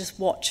want you to just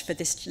watch for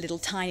this little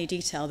tiny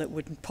detail that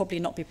would probably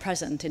not be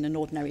present in an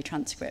ordinary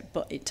transcript,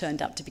 but it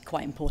turned out to be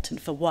quite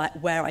important for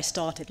where I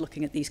started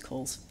looking at these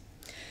calls.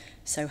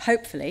 So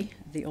hopefully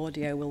the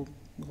audio will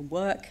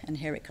work, and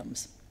here it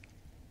comes.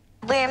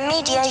 We're a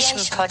mediation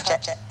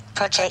project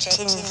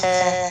in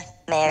the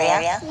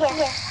area,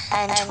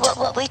 and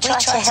what we try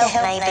to help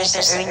neighbours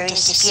that are in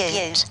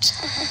dispute.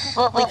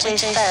 What we do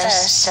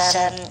first,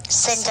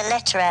 send a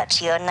letter out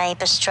to your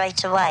neighbour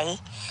straight away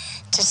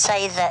to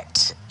say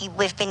that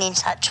we've been in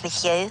touch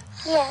with you,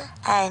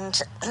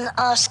 and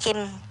ask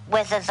him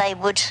whether they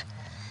would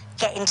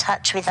get in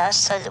touch with us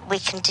so that we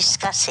can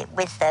discuss it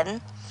with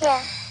them.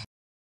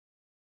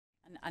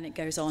 And it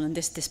goes on, and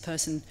this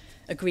person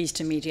agrees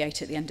to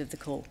mediate at the end of the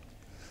call.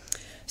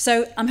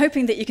 So I'm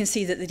hoping that you can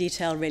see that the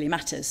detail really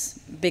matters,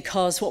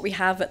 because what we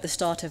have at the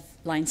start of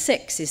line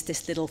 6 is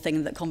this little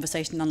thing that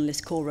conversation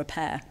analysts call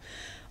repair,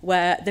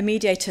 where the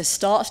mediator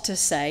starts to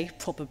say,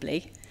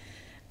 probably,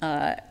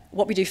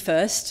 what we do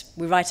first,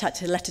 we write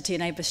out a letter to your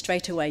neighbour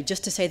straight away,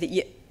 just to say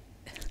that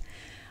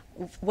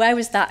where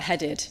was that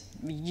headed?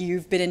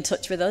 You've been in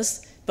touch with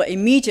us, but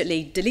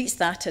immediately deletes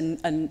that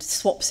and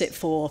swaps it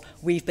for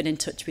we've been in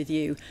touch with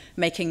you,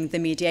 making the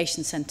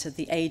mediation centre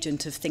the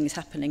agent of things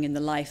happening in the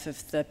life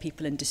of the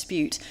people in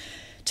dispute,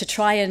 to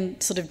try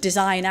and sort of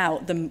design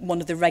out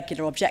one of the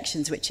regular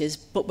objections, which is,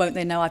 but won't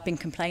they know I've been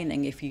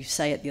complaining if you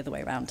say it the other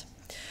way around?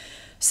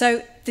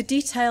 So the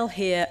detail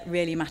here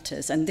really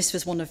matters, and this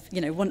was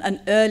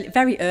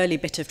very early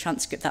bit of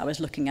transcript that I was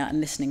looking at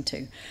and listening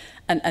to,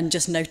 and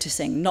just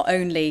noticing not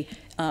only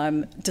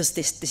does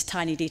this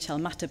tiny detail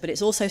matter, but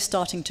it's also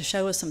starting to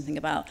show us something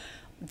about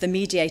the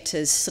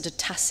mediator's sort of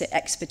tacit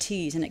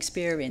expertise and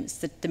experience.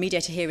 The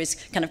mediator here is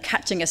kind of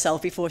catching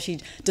herself before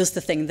she does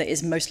the thing that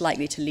is most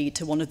likely to lead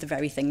to one of the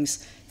very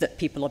things that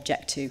people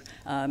object to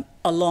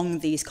along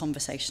these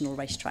conversational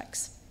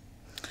racetracks.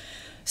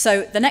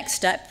 So the next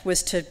step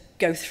was to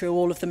go through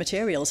all of the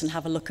materials and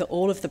have a look at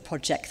all of the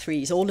project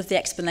 3s, all of the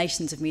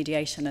explanations of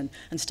mediation,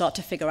 and start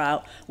to figure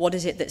out what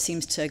is it that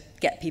seems to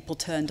get people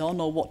turned on,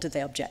 or what do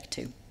they object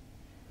to.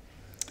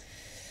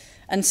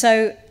 And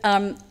so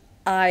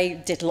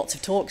I did lots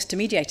of talks to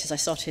mediators. I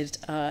started,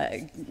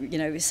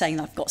 saying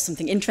I've got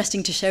something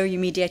interesting to show you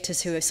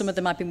mediators who, some of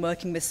them I've been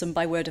working with, some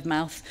by word of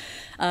mouth.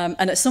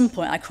 And at some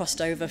point I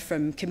crossed over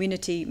from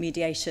community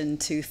mediation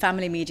to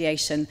family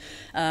mediation,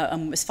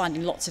 and was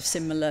finding lots of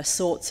similar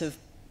sorts of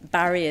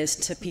barriers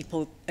to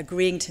people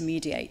agreeing to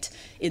mediate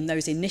in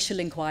those initial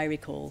inquiry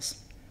calls.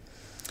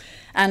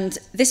 And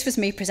this was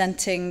me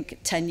presenting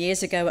 10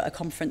 years ago at a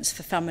conference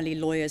for family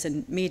lawyers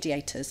and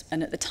mediators.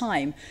 And at the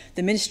time,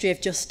 the Ministry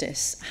of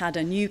Justice had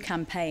a new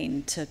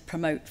campaign to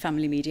promote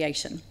family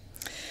mediation.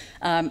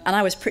 And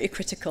I was pretty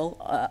critical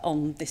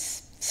on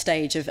this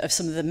stage of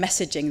some of the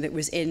messaging that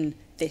was in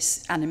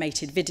this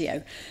animated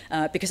video,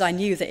 because I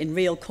knew that in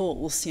real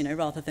calls,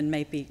 rather than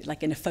maybe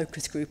like in a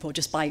focus group or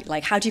just by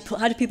like, how do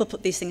people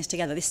put these things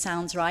together? This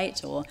sounds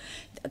right, or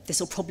this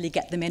will probably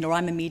get them in, or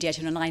I'm a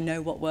mediator and I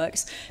know what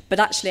works. But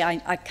actually,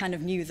 I kind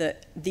of knew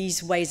that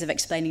these ways of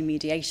explaining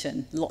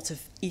mediation, lots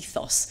of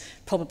ethos,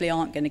 probably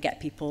aren't going to get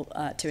people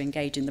to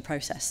engage in the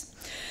process.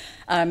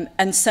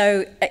 And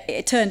so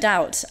it turned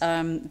out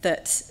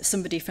that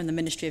somebody from the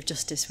Ministry of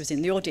Justice was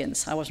in the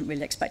audience. I wasn't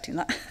really expecting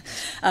that.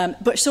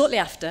 But shortly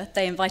after,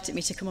 they invited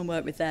me to come and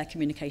work with their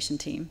communication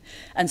team.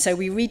 And so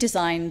we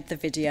redesigned the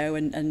video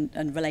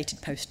and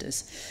related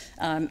posters.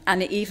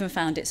 And it even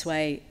found its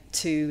way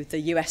to the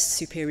US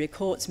Superior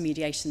Court's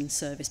mediation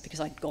service,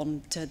 because I'd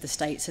gone to the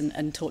States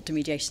and talked to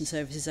mediation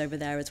services over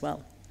there as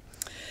well.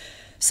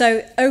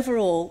 So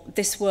overall,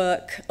 this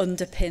work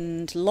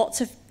underpinned lots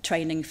of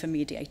training for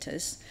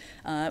mediators,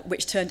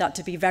 which turned out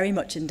to be very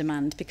much in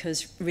demand,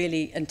 because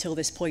really until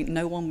this point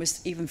no one was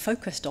even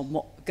focused on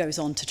what goes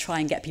on to try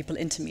and get people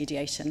into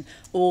mediation.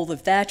 All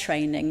of their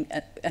training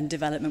and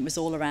development was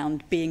all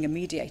around being a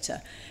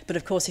mediator. But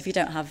of course, if you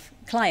don't have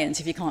clients,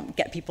 if you can't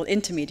get people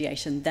into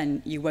mediation,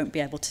 then you won't be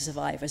able to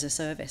survive as a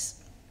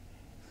service.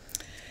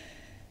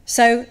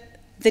 So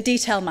the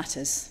detail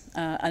matters.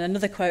 And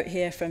another quote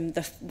here from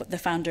the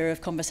founder of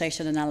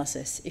Conversation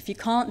Analysis: if you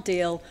can't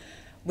deal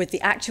with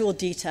the actual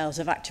details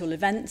of actual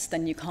events,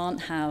 then you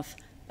can't have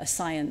a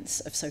science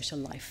of social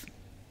life.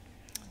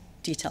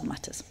 Detail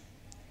matters.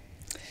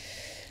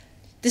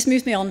 This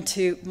moves me on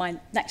to my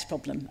next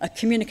problem, a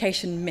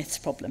communication myths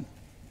problem.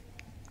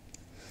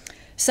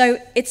 So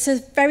it's a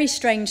very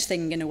strange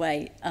thing in a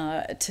way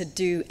to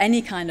do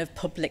any kind of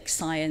public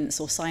science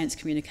or science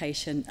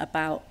communication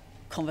about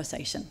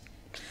conversation,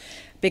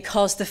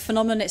 because the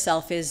phenomenon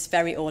itself is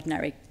very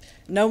ordinary.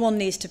 No one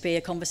needs to be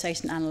a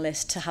conversation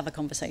analyst to have a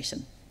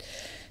conversation.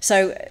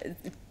 So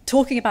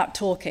talking about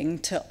talking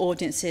to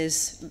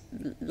audiences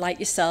like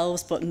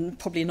yourselves, but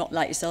probably not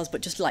like yourselves,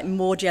 but just like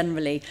more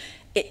generally,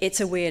 it's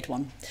a weird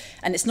one.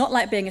 And it's not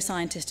like being a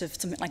scientist of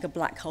something like a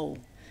black hole,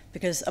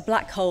 because a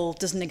black hole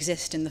doesn't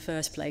exist in the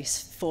first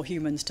place for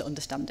humans to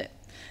understand it.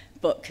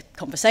 But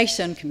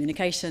conversation,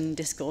 communication,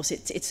 discourse,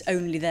 it's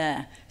only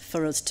there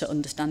for us to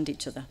understand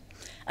each other.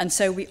 And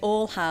so we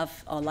all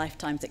have our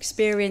lifetime's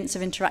experience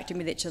of interacting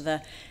with each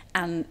other,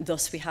 and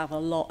thus we have a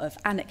lot of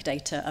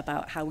anecdata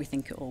about how we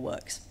think it all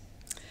works.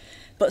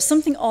 But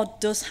something odd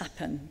does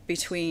happen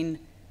between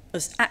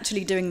us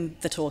actually doing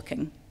the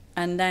talking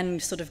and then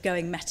sort of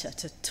going meta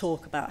to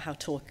talk about how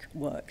talk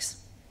works.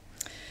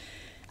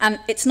 And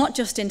it's not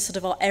just in sort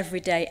of our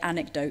everyday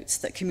anecdotes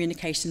that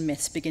communication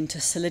myths begin to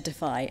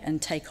solidify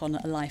and take on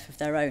a life of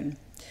their own.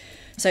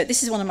 So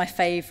this is one of my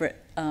favourite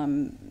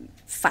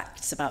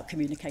facts about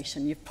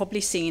communication. You've probably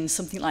seen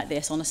something like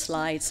this on a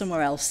slide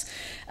somewhere else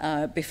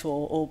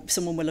before, or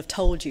someone will have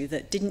told you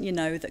that, didn't you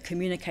know that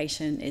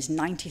communication is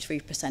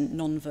 93%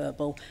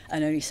 non-verbal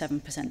and only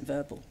 7%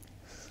 verbal?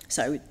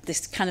 So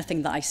this kind of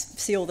thing that I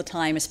see all the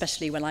time,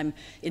 especially when I'm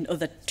in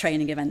other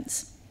training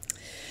events.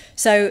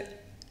 So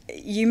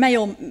you may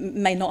or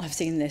may not have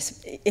seen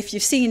this. If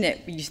you've seen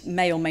it, you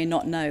may or may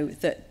not know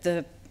that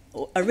the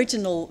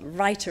original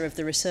writer of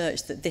the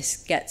research that this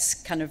gets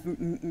kind of,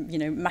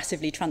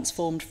 massively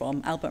transformed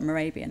from, Albert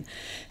Morabian,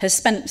 has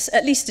spent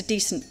at least a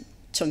decent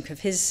chunk of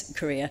his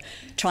career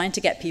trying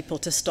to get people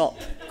to stop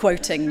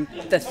quoting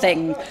the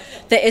thing.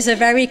 There is a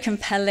very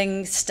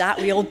compelling stat.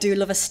 We all do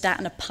love a stat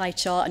and a pie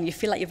chart, and you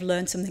feel like you've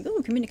learned something.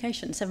 Oh,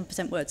 communication,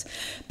 7% words.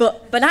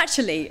 But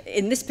actually,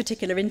 in this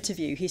particular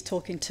interview, he's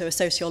talking to a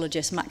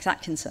sociologist, Max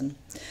Atkinson.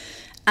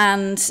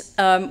 And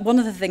one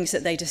of the things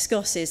that they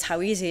discuss is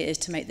how easy it is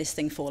to make this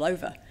thing fall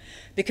over.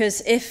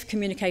 Because if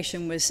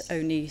communication was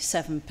only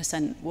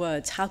 7%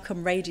 words, how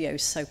come radio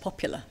is so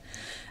popular?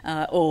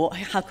 Or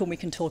how come we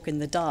can talk in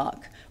the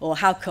dark? Or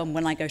how come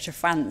when I go to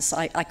France,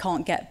 I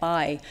can't get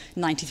by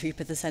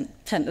 93%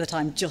 of the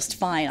time just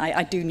fine?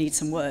 I do need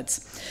some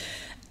words.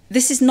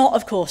 This is not,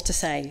 of course, to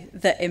say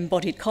that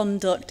embodied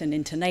conduct and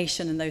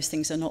intonation and those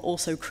things are not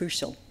also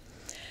crucial.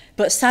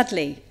 But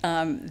sadly,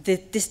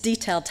 this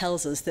detail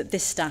tells us that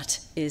this stat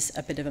is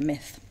a bit of a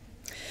myth.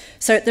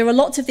 So there are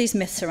lots of these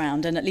myths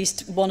around, and at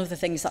least one of the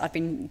things that I've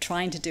been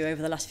trying to do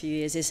over the last few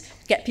years is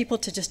get people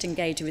to just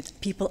engage with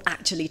people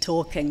actually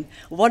talking.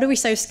 What are we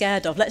so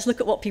scared of? Let's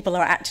look at what people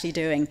are actually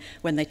doing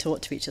when they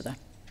talk to each other.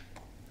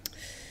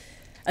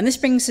 And this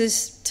brings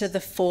us to the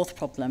fourth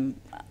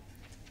problem,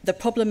 the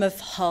problem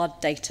of hard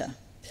data.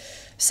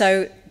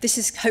 So this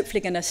is hopefully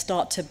going to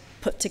start to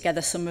put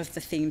together some of the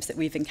themes that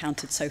we've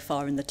encountered so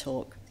far in the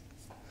talk.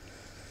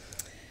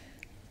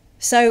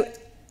 So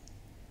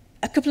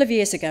a couple of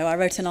years ago, I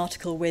wrote an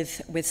article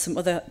with some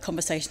other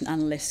conversation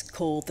analysts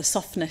called The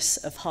Softness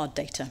of Hard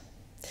Data.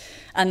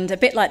 And a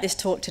bit like this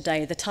talk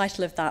today, the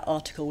title of that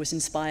article was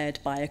inspired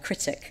by a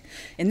critic,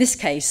 in this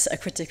case, a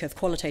critic of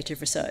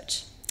qualitative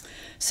research.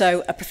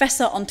 So a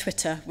professor on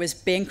Twitter was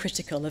being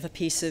critical of a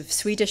piece of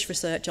Swedish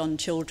research on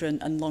children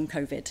and long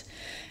COVID.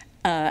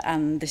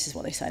 And this is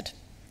what they said.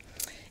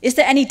 Is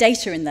there any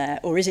data in there,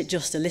 or is it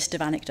just a list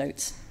of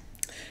anecdotes?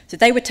 So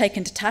they were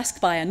taken to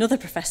task by another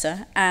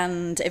professor,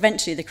 and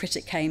eventually the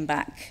critic came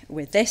back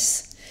with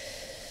this.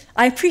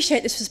 I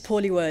appreciate this was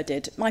poorly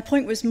worded. My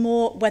point was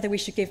more whether we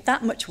should give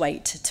that much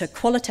weight to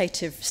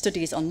qualitative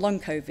studies on long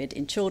COVID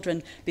in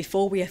children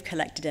before we have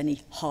collected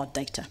any hard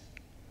data.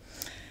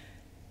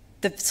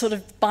 The sort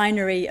of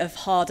binary of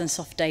hard and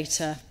soft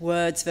data,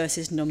 words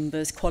versus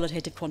numbers,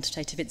 qualitative,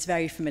 quantitative, it's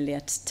very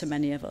familiar to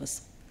many of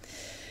us.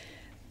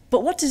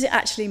 But what does it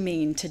actually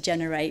mean to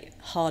generate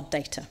hard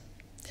data?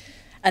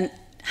 And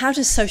how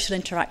does social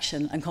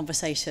interaction and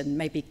conversation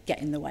maybe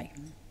get in the way?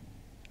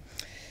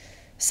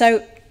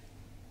 So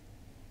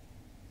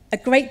a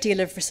great deal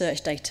of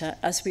research data,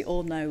 as we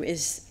all know,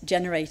 is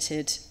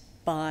generated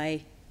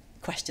by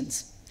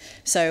questions.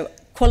 So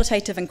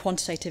qualitative and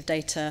quantitative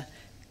data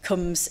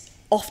comes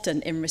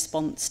often in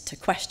response to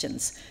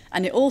questions,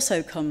 and it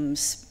also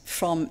comes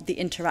from the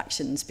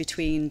interactions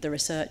between the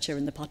researcher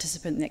and the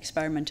participant, the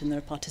experiment and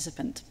the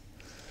participant.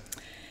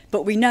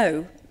 But we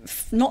know,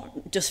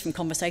 not just from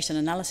conversation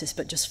analysis,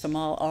 but just from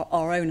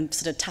our own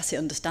sort of tacit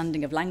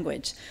understanding of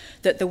language,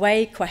 that the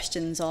way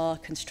questions are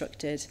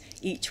constructed,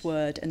 each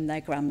word and their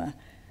grammar,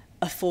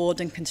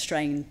 afford and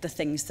constrain the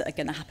things that are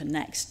going to happen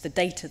next, the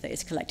data that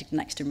is collected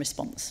next in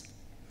response.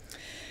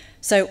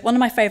 So one of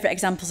my favourite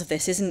examples of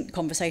this isn't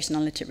conversation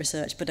analytic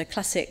research, but a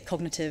classic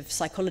cognitive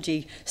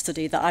psychology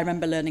study that I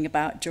remember learning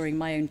about during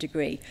my own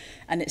degree.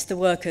 And it's the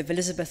work of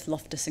Elizabeth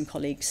Loftus and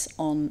colleagues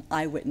on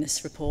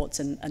eyewitness reports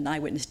and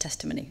eyewitness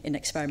testimony in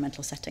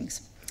experimental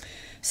settings.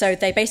 So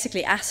they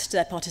basically asked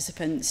their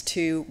participants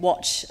to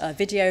watch a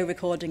video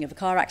recording of a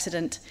car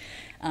accident,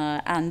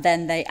 and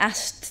then they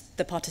asked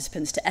the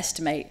participants to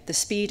estimate the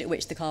speed at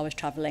which the car was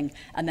travelling,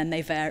 and then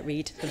they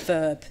varied the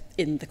verb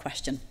in the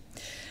question.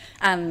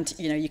 And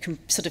you can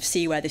sort of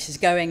see where this is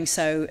going.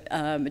 So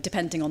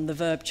depending on the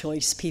verb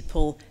choice,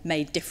 people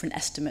made different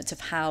estimates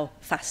of how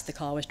fast the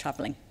car was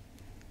travelling.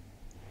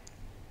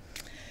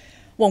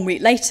 1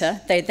 week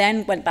later, they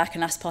then went back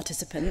and asked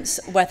participants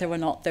whether or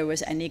not there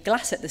was any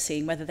glass at the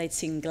scene, whether they'd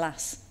seen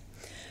glass.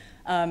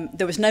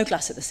 There was no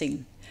glass at the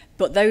scene,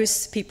 but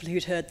those people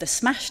who'd heard the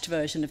smashed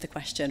version of the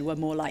question were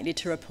more likely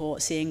to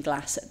report seeing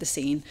glass at the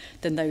scene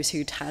than those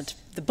who'd had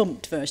the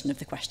bumped version of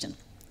the question.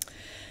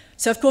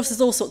 So, of course,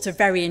 there's all sorts of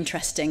very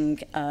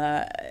interesting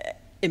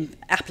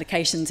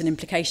applications and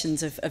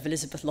implications of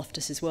Elizabeth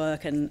Loftus's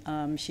work,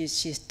 and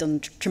she's done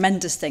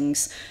tremendous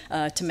things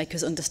to make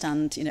us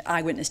understand,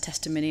 eyewitness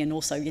testimony, and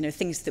also,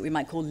 things that we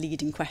might call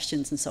leading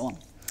questions and so on.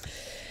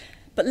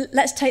 But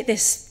let's take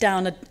this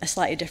down a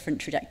slightly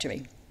different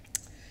trajectory.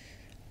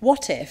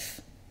 What if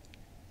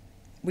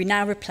we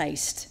now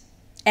replaced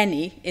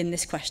any in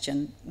this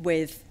question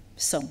with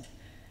some?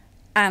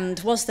 And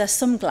was there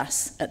some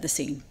glass at the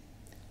scene?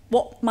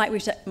 What might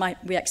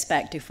we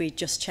expect if we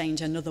just change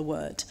another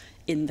word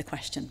in the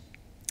question?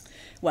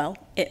 Well,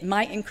 it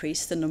might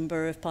increase the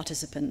number of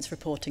participants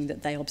reporting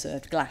that they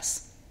observed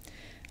glass.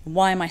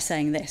 Why am I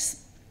saying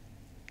this?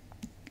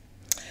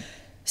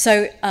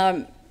 So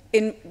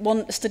in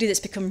one study that's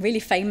become really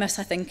famous,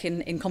 I think,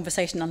 in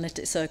conversation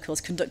analytics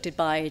circles, conducted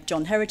by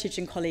John Heritage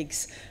and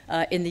colleagues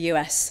in the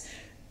US,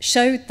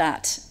 showed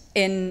that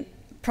in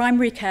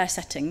primary care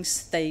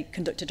settings, they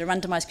conducted a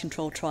randomized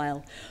controlled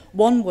trial.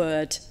 One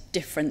word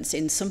difference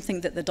in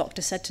something that the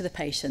doctor said to the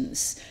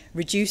patients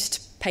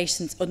reduced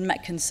patients'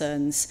 unmet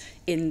concerns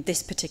in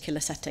this particular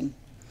setting.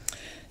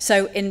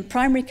 So in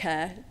primary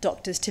care,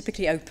 doctors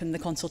typically open the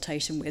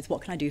consultation with,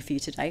 "What can I do for you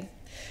today?"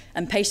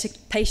 And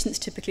patients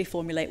typically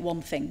formulate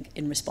one thing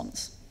in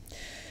response.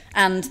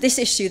 And this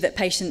issue that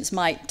patients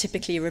might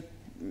typically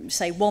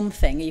say one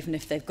thing, even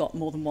if they've got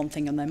more than one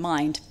thing on their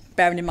mind,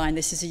 bearing in mind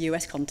this is a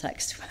US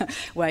context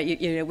where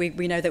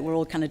we know that we're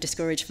all kind of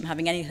discouraged from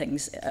having any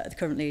things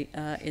currently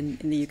in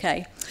the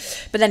UK.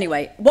 But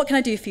anyway, what can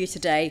I do for you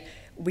today?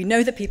 We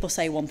know that people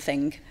say one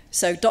thing,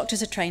 so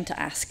doctors are trained to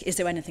ask, is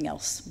there anything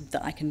else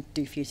that I can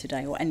do for you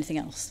today, or anything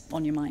else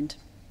on your mind?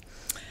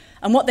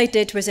 And what they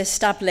did was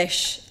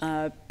establish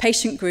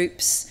patient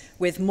groups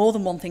with more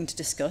than one thing to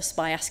discuss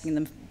by asking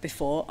them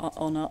before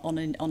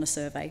on a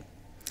survey.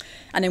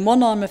 And in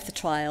one arm of the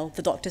trial,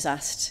 the doctors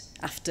asked,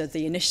 after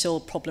the initial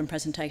problem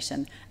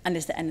presentation, and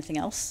is there anything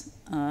else?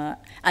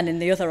 And in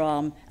the other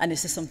arm, and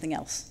is there something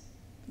else?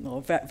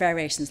 Or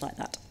variations like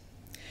that.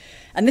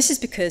 And this is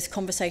because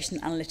conversation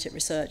analytic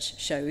research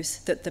shows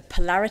that the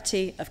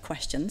polarity of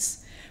questions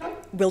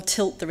will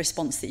tilt the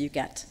response that you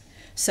get.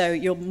 So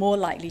you're more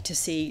likely to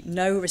see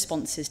no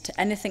responses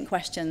to anything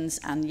questions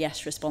and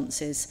yes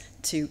responses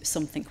to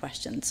something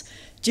questions,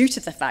 due to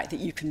the fact that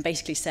you can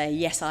basically say,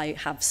 yes, I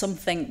have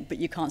something, but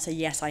you can't say,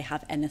 yes, I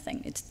have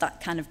anything. It's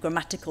that kind of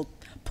grammatical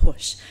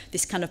push,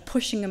 this kind of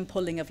pushing and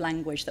pulling of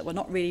language that we're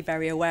not really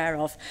very aware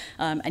of,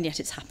 and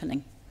yet it's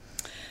happening.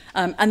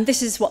 And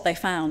this is what they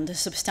found, a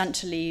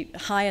substantially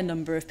higher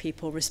number of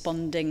people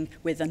responding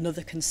with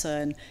another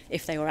concern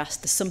if they were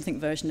asked the something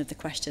version of the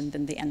question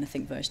than the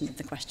anything version of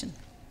the question.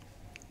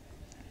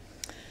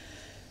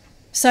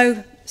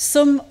 So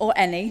some or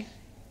any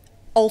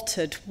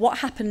altered what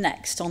happened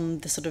next on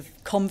the sort of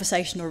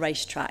conversational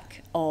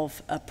racetrack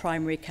of a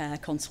primary care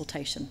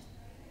consultation.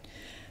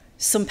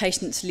 Some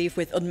patients leave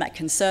with unmet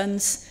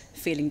concerns,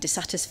 feeling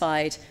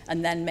dissatisfied,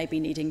 and then maybe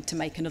needing to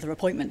make another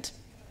appointment.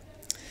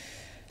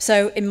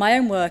 So in my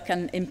own work,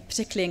 and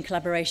particularly in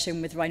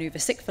collaboration with Reinuva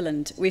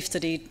Sikveland, we've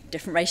studied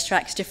different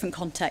racetracks, different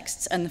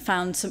contexts, and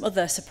found some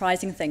other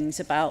surprising things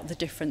about the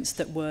difference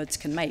that words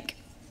can make.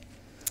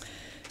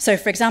 So,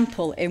 for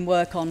example, in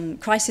work on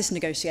crisis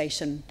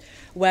negotiation,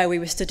 where we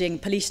were studying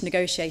police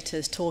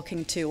negotiators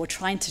talking to, or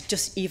trying to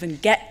just even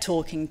get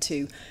talking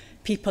to,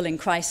 people in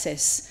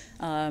crisis,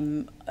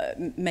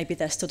 maybe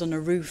they're stood on a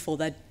roof or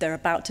they're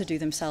about to do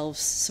themselves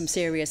some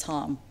serious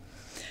harm.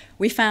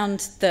 We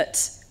found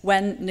that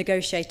when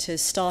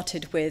negotiators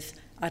started with,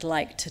 "I'd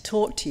like to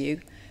talk to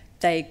you,"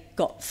 they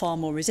got far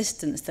more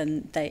resistance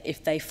than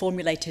if they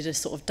formulated a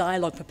sort of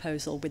dialogue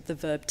proposal with the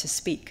verb to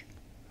speak.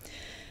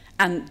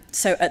 And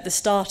so at the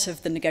start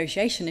of the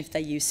negotiation, if they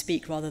used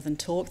speak rather than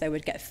talk, they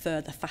would get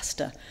further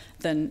faster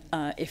than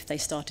if they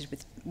started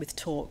with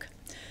talk.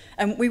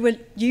 And we were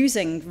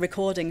using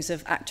recordings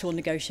of actual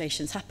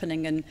negotiations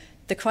happening, and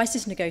the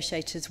crisis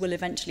negotiators will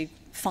eventually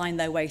find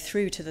their way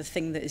through to the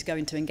thing that is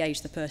going to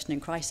engage the person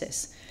in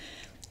crisis.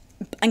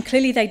 And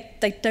clearly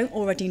they don't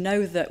already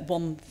know that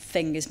one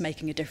thing is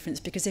making a difference,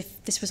 because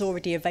if this was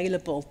already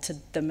available to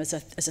them as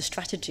a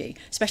strategy,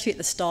 especially at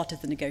the start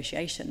of the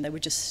negotiation, they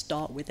would just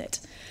start with it.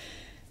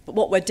 But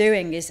what we're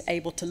doing is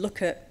able to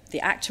look at the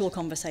actual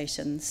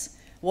conversations,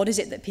 What is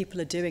it that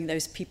people are doing,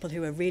 those people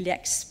who are really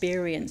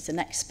experienced and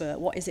expert?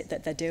 What is it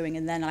that they're doing?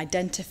 And then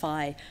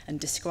identify and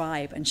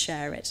describe and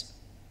share it.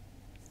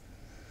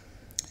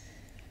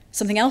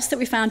 Something else that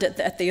we found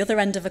at the other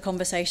end of a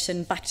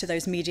conversation, back to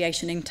those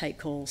mediation intake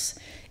calls,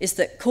 is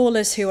that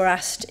callers who were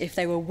asked if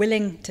they were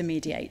willing to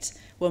mediate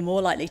were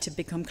more likely to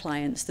become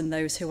clients than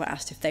those who were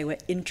asked if they were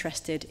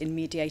interested in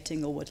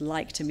mediating or would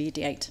like to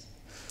mediate.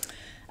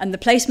 And the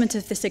placement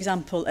of this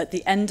example at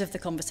the end of the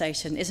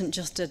conversation isn't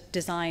just a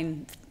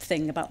design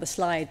thing about the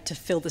slide to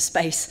fill the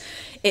space.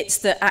 It's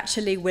that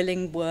actually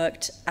willing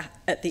worked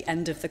at the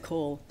end of the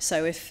call.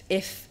 So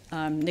if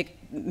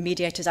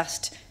mediators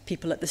asked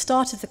people at the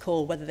start of the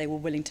call whether they were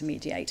willing to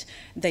mediate,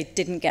 they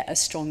didn't get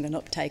as strong an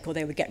uptake, or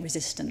they would get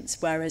resistance.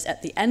 Whereas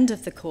at the end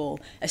of the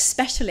call,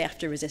 especially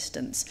after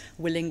resistance,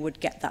 willing would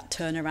get that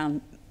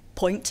turnaround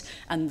point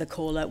and the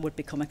caller would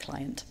become a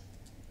client.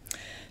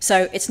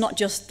 So it's not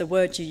just the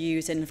words you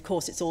use, and of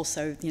course it's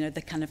also, you know,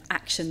 the kind of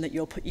action that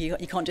you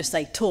can't just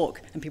say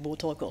talk and people will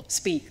talk, or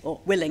speak,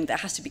 or willing. There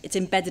has to be, it's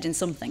embedded in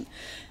something.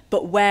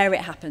 But where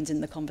it happens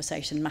in the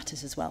conversation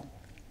matters as well.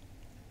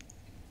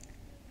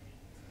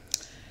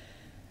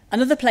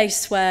 Another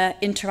place where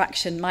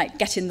interaction might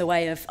get in the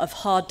way of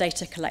hard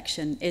data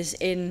collection is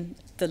in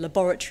the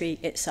laboratory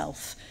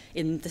itself,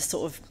 in the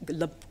sort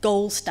of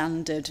gold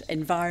standard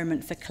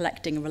environment for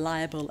collecting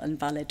reliable and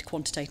valid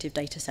quantitative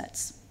data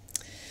sets.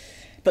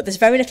 But there's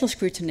very little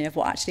scrutiny of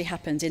what actually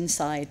happens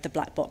inside the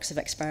black box of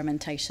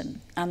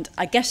experimentation. And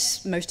I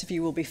guess most of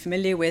you will be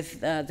familiar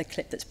with the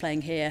clip that's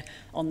playing here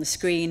on the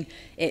screen.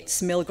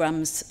 It's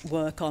Milgram's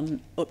work on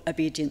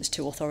obedience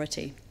to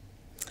authority.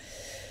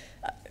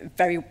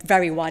 Very,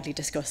 very widely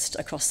discussed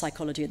across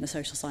psychology and the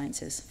social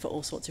sciences for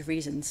all sorts of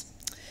reasons.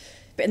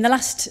 But in the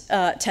last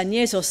 10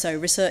 years or so,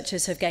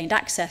 researchers have gained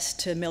access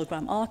to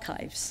Milgram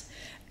archives,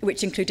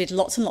 which included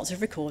lots and lots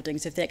of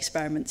recordings of the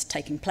experiments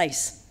taking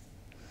place.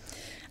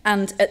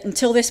 And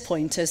until this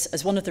point,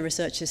 as one of the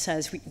researchers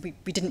says, we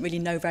didn't really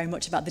know very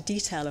much about the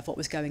detail of what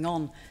was going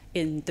on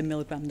in the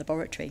Milgram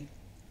laboratory.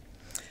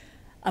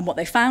 And what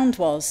they found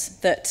was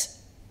that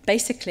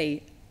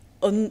basically,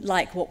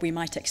 unlike what we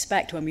might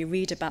expect when we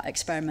read about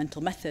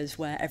experimental methods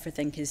where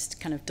everything is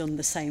kind of done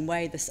the same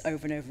way, this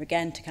over and over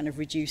again to kind of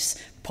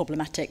reduce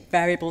problematic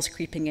variables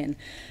creeping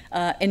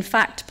in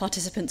fact,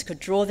 participants could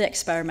draw the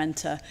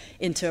experimenter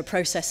into a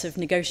process of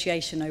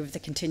negotiation over the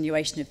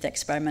continuation of the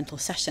experimental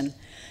session,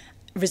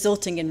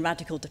 resulting in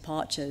radical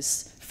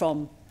departures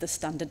from the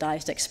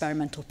standardized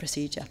experimental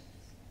procedure.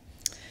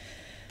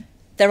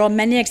 There are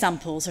many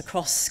examples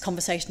across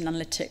conversation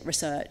analytic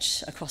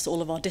research, across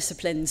all of our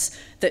disciplines,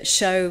 that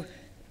show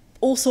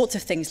all sorts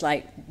of things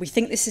like, we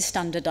think this is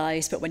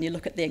standardized, but when you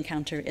look at the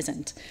encounter, it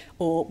isn't.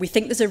 Or we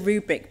think there's a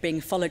rubric being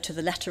followed to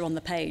the letter on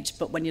the page,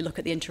 but when you look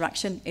at the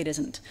interaction, it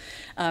isn't.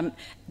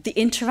 The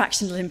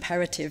interactional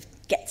imperative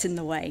gets in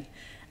the way,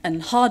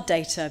 and hard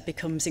data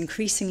becomes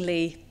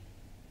increasingly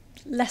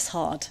less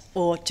hard,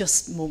 or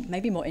just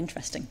maybe more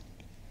interesting.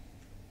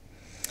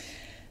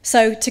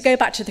 So to go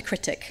back to the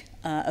critic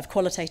of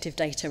qualitative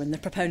data and the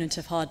proponent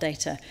of hard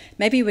data,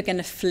 maybe we're going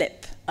to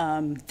flip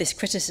this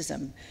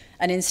criticism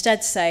and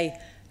instead say,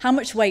 how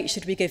much weight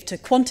should we give to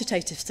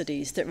quantitative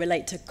studies that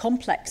relate to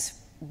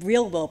complex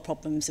real-world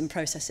problems and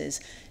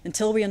processes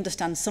until we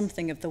understand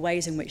something of the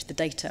ways in which the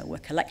data were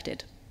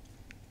collected?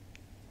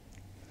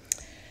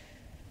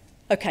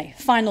 Okay,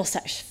 final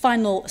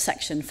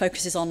section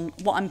focuses on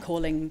what I'm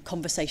calling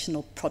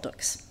conversational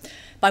products,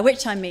 by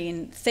which I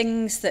mean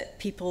things that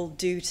people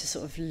do to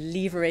sort of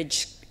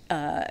leverage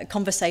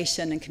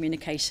conversation and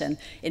communication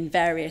in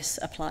various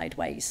applied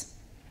ways.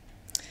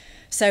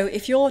 So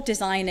if you're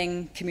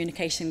designing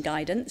communication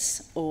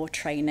guidance or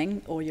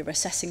training, or you're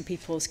assessing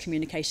people's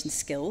communication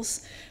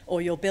skills,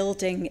 or you're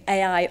building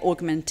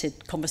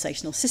AI-augmented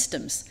conversational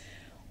systems,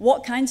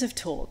 what kinds of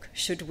talk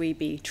should we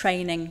be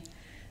training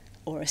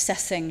or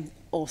assessing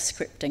or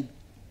scripting?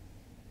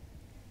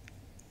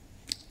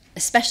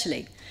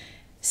 Especially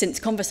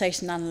since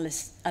conversation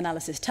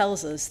analysis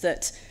tells us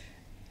that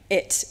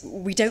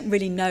we don't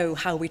really know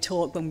how we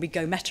talk when we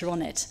go meta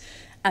on it,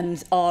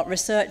 and our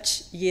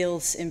research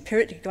yields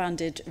empirically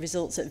grounded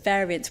results at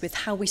variance with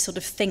how we sort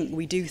of think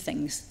we do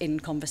things in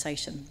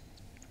conversation.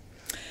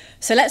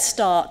 So let's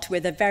start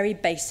with a very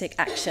basic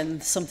action,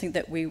 something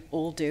that we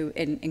all do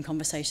in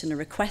conversation, a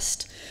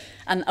request.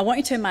 And I want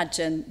you to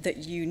imagine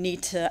that you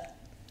need to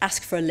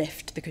ask for a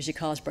lift because your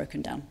car's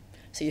broken down.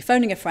 So you're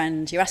phoning a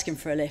friend, you're asking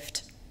for a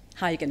lift.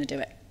 How are you going to do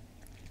it?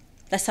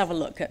 Let's have a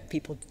look at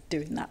people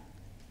doing that.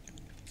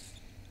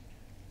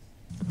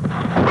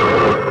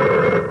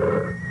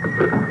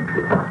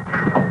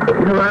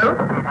 Hello?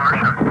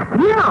 Marcia.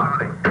 Yeah.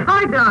 Donnie.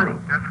 Hi, Donnie.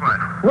 Guess what?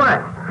 What?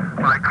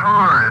 My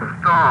car is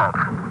stalled.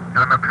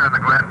 I'm up here in the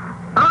Glen.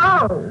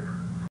 Oh.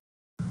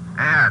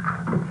 And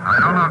I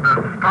don't know if this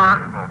is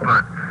possible,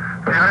 but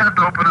see, I have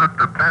to open up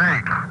the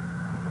bank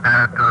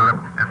at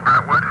in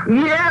Brentwood.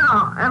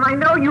 Yeah, and I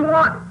know you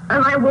want,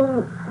 and I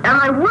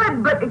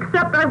would, but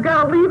except I've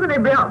got to leave in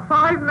about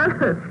 5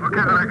 minutes. Okay,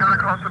 then I gotta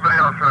call somebody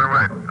else right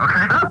away.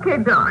 Okay?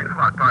 Okay, Donnie. Thanks a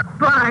lot.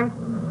 Bye. Bye.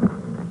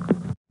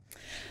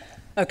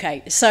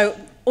 Okay, so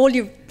all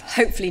you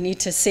hopefully need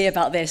to see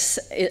about this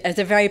is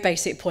a very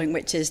basic point,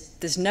 which is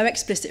there's no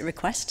explicit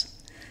request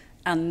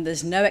and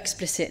there's no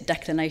explicit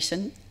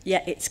declination,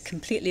 yet it's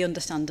completely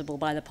understandable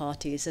by the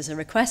parties. There's a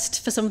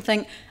request for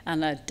something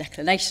and a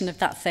declination of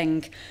that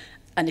thing,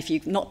 and if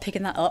you're not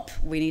picking that up,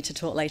 we need to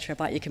talk later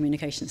about your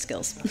communication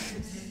skills.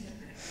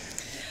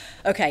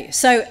 Okay,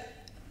 so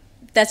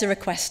there's a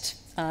request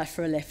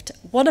for a lift.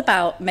 What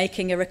about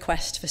making a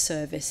request for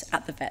service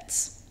at the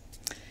vets?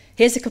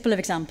 Here's a couple of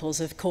examples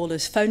of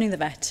callers phoning the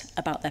vet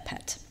about their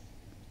pet.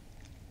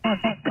 I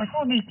got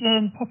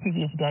a puppy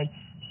the other day.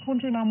 Just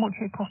wondering how much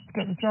it costs to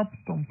get the jobs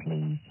done,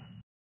 please.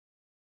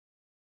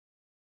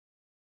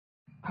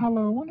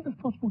 Hello, I wonder if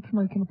it's possible to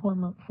make an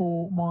appointment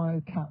for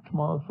my cat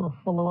tomorrow for a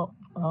follow-up.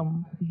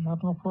 He's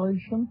had an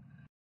operation.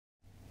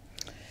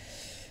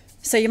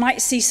 So you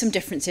might see some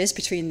differences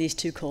between these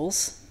two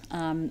calls.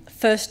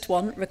 First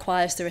one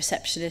requires the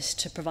receptionist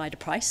to provide a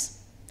price.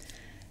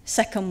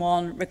 Second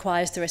one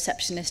requires the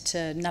receptionist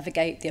to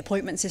navigate the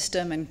appointment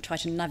system and try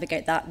to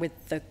navigate that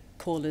with the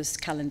caller's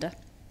calendar.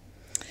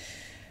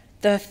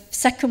 The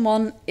second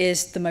one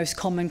is the most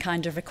common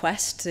kind of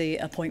request, the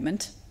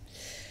appointment.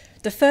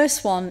 The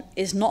first one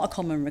is not a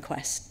common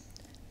request,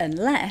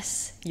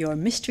 unless you're a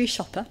mystery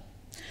shopper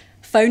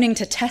phoning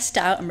to test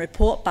out and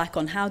report back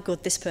on how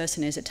good this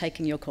person is at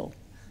taking your call.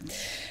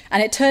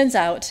 And it turns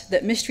out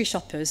that mystery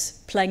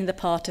shoppers playing the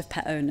part of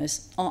pet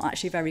owners aren't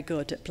actually very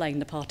good at playing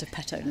the part of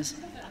pet owners.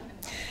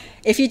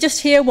 If you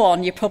just hear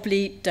one, you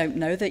probably don't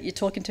know that you're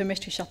talking to a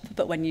mystery shopper,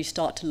 but when you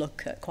start to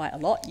look at quite a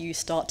lot, you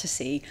start to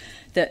see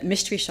that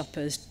mystery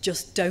shoppers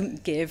just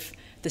don't give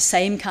the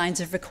same kinds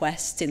of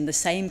requests in the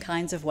same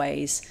kinds of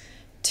ways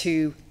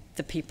to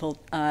the people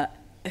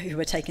who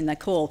are taking their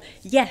call.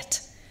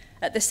 Yet,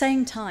 at the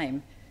same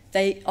time,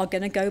 they are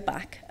going to go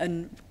back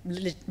and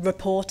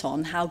report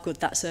on how good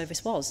that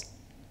service was.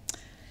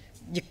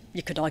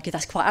 You could argue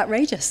that's quite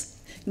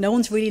outrageous. No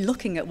one's really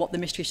looking at what the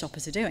mystery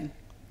shoppers are doing.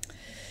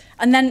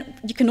 And then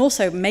you can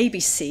also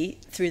maybe see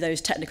through those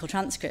technical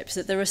transcripts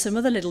that there are some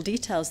other little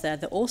details there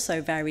that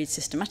also varied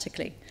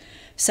systematically.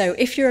 So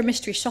if you're a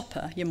mystery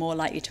shopper, you're more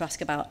likely to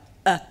ask about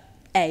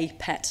a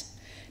pet.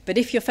 But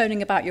if you're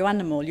phoning about your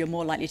animal, you're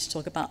more likely to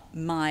talk about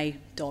my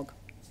dog.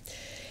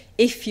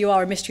 If you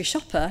are a mystery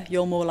shopper,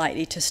 you're more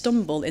likely to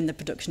stumble in the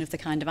production of the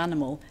kind of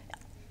animal.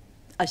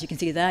 As you can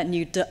see there,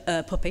 new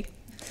puppy.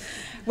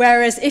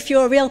 Whereas if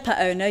you're a real pet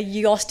owner,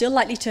 you are still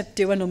likely to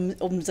do an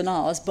ums and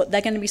ahs, but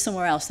they're going to be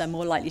somewhere else. They're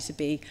more likely to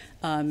be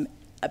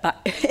about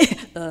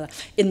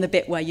in the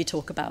bit where you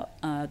talk about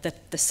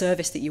the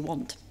service that you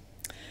want.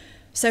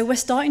 So we're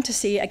starting to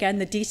see, again,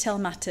 the detail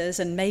matters,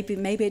 and maybe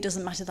it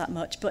doesn't matter that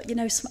much, but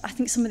I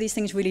think some of these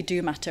things really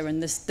do matter,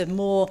 and the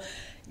more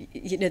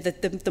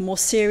the more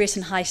serious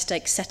and high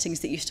stakes settings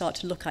that you start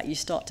to look at, you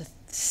start to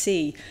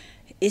see,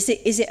 is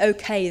it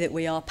okay that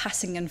we are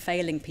passing and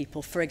failing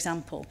people, for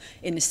example,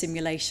 in a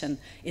simulation,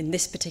 in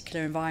this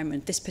particular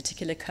environment, this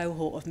particular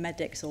cohort of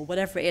medics, or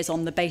whatever it is,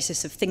 on the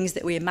basis of things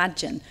that we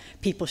imagine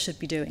people should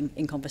be doing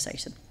in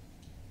conversation.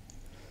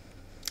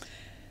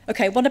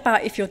 Okay, what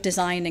about if you're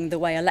designing the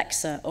way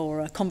Alexa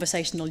or a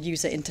conversational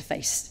user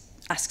interface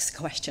asks a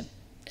question?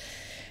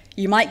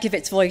 You might give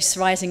its voice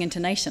rising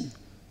intonation,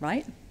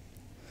 right?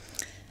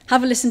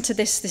 Have a listen to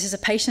this. This is a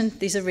patient.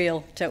 These are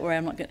real. Don't worry,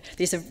 I'm not good.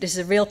 This is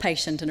a real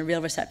patient and a real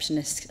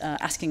receptionist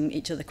asking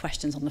each other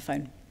questions on the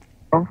phone.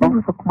 I'm sorry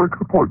if I can make an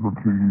appointment,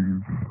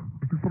 please.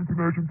 Is there something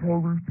urgent or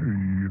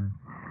routine?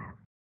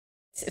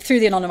 Through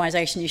the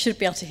anonymisation, you should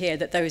be able to hear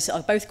that those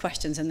are both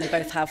questions and they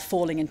both have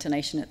falling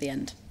intonation at the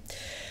end.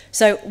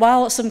 So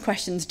while some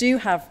questions do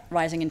have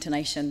rising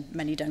intonation,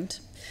 many don't.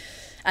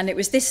 And it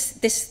was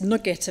this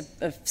nugget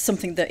of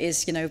something that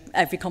is,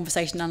 every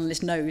conversation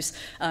analyst knows,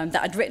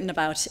 that I'd written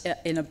about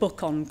in a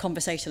book on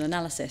conversation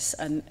analysis,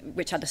 and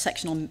which had a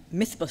section on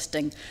myth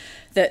busting,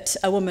 that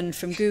a woman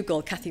from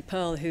Google, Kathy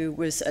Pearl, who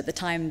was at the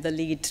time the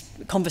lead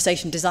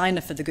conversation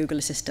designer for the Google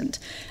Assistant,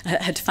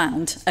 had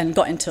found and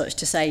got in touch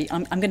to say,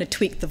 I'm going to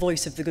tweak the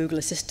voice of the Google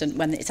Assistant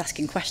when it's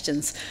asking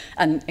questions.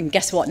 And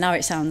guess what? Now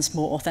it sounds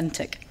more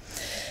authentic.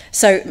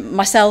 So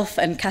myself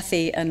and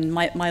Kathy and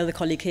my other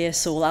colleague here,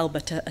 Saul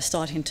Albert, are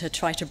starting to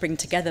try to bring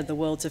together the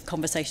worlds of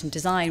conversation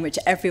design, which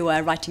are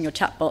everywhere, writing your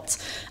chatbots,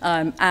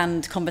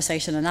 and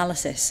conversation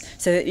analysis,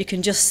 so that you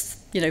can just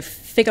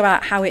figure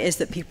out how it is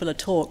that people are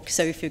talk.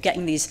 So if you're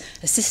getting these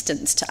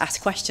assistants to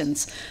ask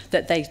questions,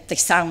 that they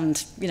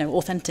sound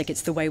authentic.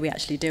 It's the way we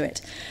actually do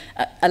it.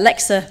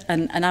 Alexa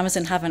and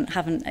Amazon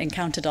haven't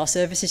encountered our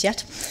services yet.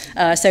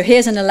 So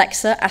here's an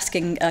Alexa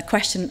asking a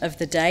question of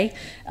the day,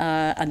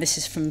 and this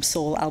is from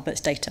Saul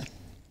Albert's data.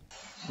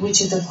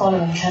 Which of the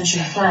following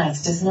country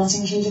flags does not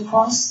include a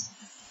cross?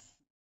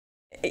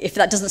 If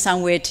that doesn't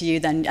sound weird to you,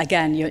 then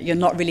again, you're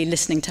not really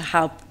listening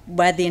to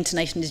where the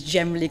intonation is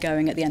generally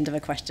going at the end of a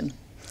question.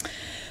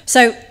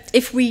 So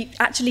if we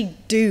actually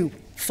do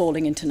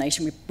falling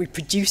intonation, we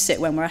produce it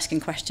when we're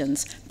asking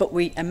questions, but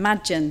we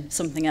imagine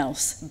something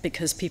else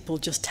because people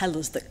just tell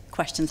us that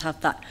questions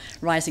have that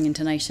rising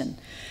intonation,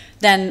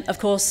 then of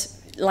course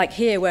like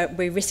here, where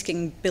we're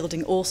risking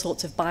building all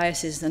sorts of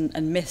biases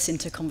and myths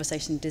into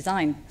conversation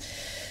design,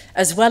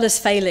 as well as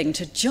failing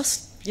to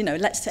just, you know,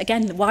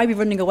 again, why are we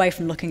running away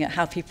from looking at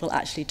how people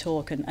actually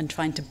talk and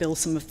trying to build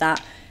some of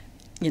that,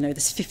 you know,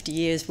 this 50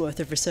 years worth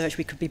of research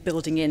we could be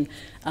building in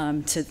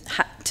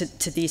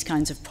to these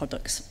kinds of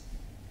products.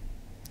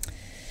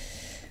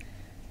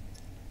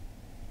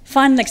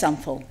 Final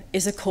example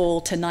is a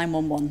call to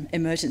 911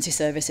 emergency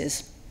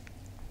services.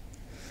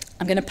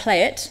 I'm going to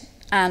play it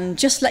and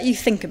just let you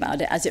think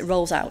about it as it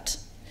rolls out.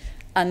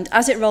 And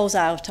as it rolls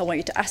out, I want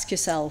you to ask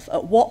yourself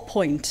at what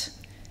point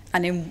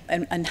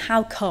and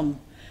how come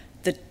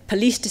the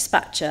police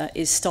dispatcher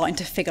is starting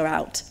to figure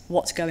out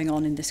what's going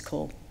on in this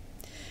call.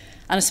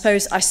 And I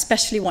suppose I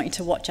especially want you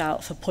to watch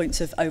out for points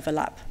of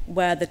overlap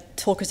where the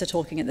talkers are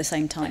talking at the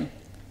same time.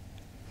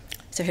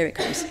 So here it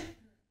comes.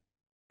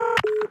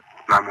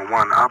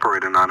 911,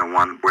 operator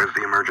 901, where's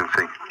the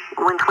emergency?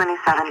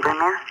 127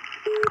 Brymere.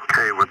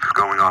 Okay, what's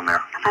going on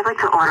there? I'd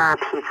like to order a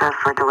pizza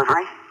for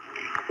delivery.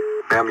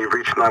 Ma'am, you've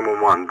reached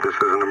 911. This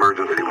is an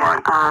emergency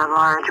line.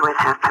 Large with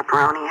half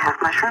pepperoni, half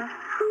mushroom.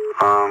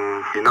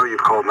 You know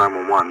you've called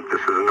 911.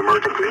 This is an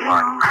emergency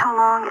line. Do you know how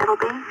long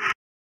it'll be?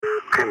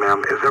 Okay,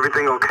 ma'am, is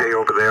everything okay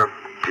over there?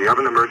 Do you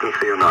have an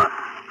emergency or not?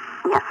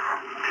 Yes.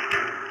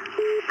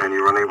 And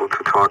you're unable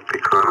to talk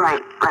because... Right.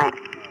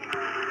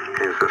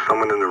 Is there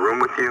someone in the room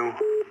with you?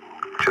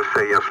 Just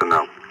say yes or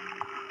no.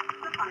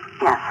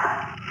 Yes.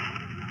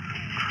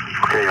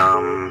 Okay,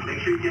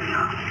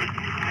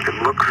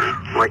 it looks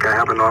like I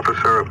have an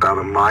officer about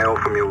a mile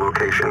from your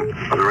location.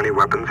 Are there any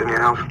weapons in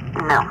your house?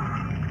 No.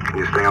 Can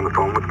you stay on the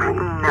phone with me?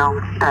 No.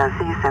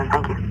 See you soon.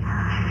 Thank you.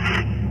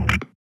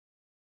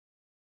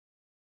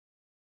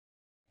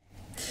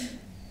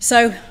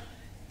 So,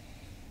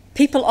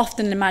 people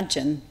often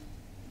imagine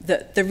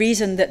that the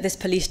reason that this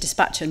police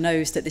dispatcher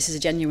knows that this is a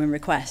genuine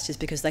request is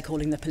because they're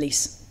calling the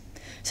police.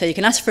 So you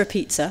can ask for a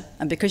pizza,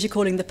 and because you're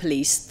calling the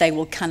police, they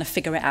will kind of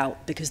figure it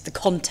out because the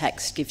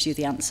context gives you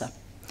the answer.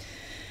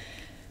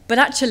 But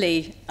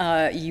actually,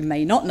 you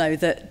may not know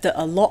that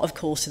a lot of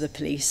calls to the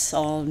police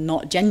are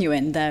not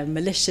genuine. They're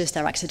malicious,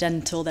 they're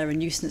accidental, they're a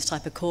nuisance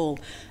type of call.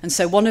 And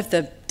so one of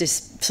the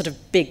sort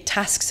of big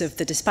tasks of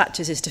the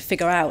dispatchers is to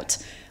figure out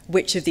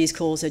which of these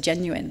calls are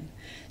genuine.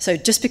 So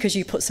just because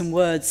you put some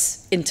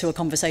words into a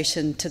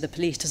conversation to the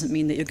police doesn't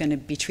mean that you're going to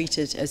be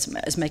treated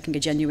as making a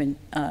genuine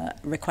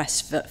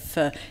request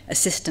for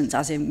assistance,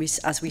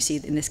 as we see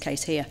in this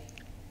case here.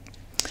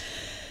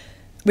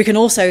 We can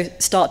also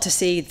start to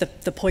see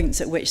the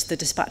points at which the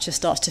dispatcher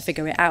starts to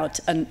figure it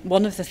out. And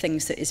one of the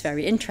things that is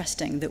very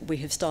interesting that we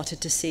have started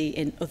to see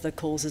in other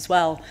calls as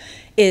well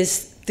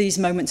is these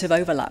moments of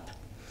overlap.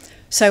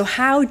 So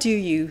how do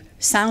you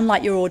sound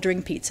like you're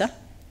ordering pizza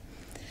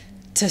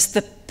to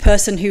the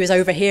person who is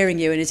overhearing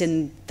you and is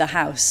in the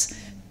house,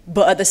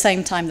 but at the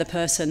same time the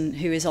person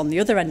who is on the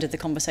other end of the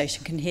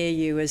conversation can hear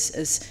you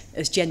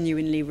as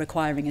genuinely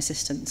requiring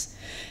assistance?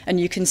 And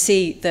you can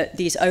see that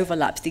these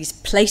overlaps, these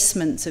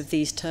placements of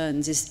these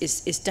turns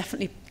is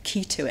definitely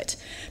key to it.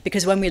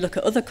 Because when we look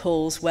at other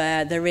calls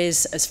where there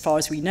is, as far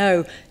as we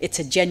know, it's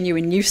a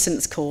genuine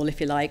nuisance call,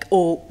 if you like,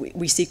 or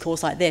we see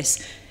calls like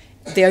this,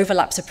 the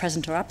overlaps are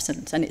present or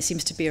absent. And it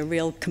seems to be a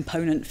real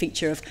component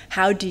feature of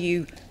how do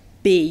you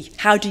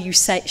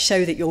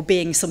show that you're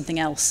being something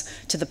else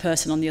to the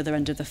person on the other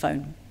end of the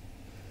phone.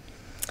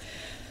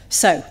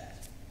 So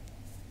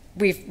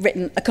we've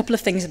written a couple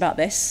of things about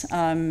this.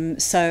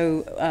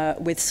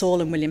 With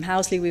Saul and William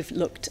Housley, we've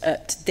looked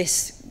at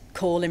this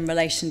call in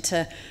relation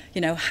to,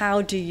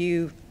 how do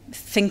you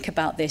think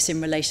about this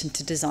in relation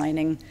to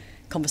designing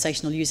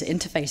conversational user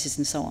interfaces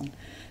and so on.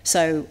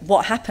 So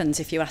what happens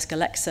if you ask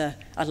Alexa,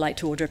 I'd like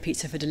to order a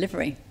pizza for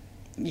delivery?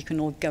 You can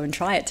all go and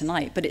try it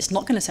tonight, but it's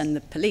not going to send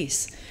the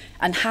police.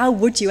 And how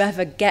would you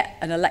ever get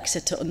an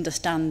Alexa to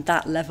understand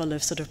that level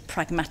of sort of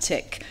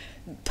pragmatic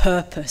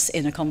purpose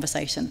in a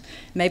conversation?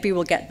 Maybe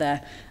we'll get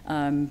there,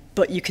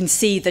 but you can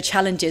see the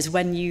challenges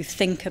when you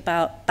think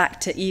about back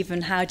to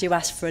even how do you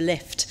ask for a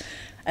lift,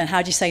 and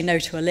how do you say no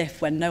to a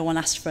lift when no one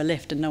asked for a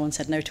lift and no one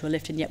said no to a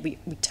lift, and yet we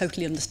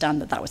totally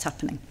understand that was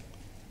happening.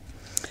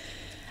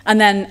 And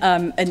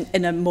then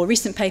in a more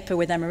recent paper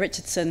with Emma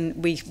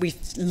Richardson, we've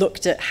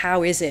looked at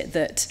how is it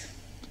that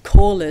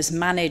callers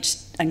manage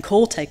and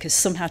call takers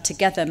somehow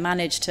together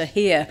manage to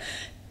hear,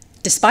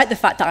 despite the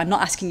fact that I'm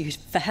not asking you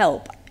for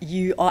help,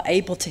 you are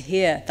able to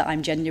hear that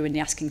I'm genuinely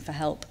asking for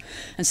help.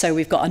 And so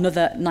we've got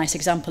another nice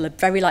example,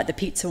 very like the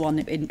pizza one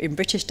in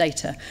British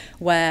data,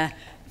 where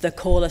the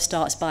caller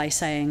starts by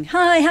saying,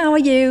 "Hi, how are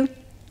you?"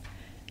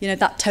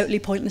 That totally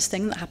pointless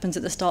thing that happens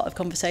at the start of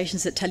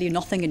conversations that tell you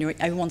nothing and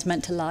everyone's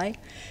meant to lie.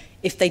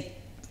 If they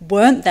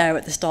weren't there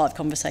at the start of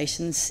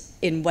conversations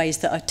in ways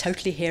that are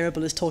totally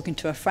hearable as talking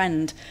to a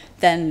friend,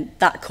 then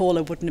that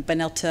caller wouldn't have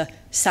been able to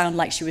sound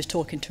like she was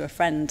talking to a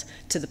friend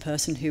to the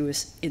person who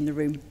was in the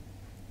room.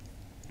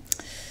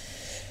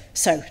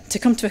 So, to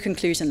come to a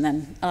conclusion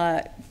then,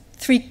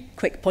 3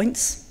 quick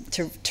points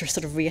to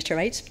sort of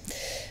reiterate.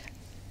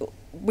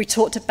 we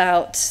talked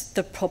about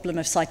the problem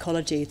of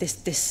psychology,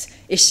 this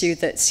issue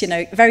that's, you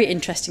know, very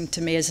interesting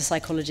to me as a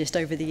psychologist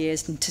over the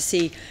years, and to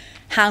see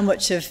how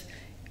much of,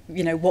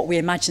 you know, what we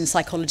imagine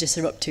psychologists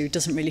are up to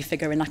doesn't really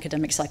figure in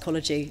academic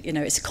psychology. You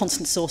know, it's a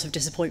constant source of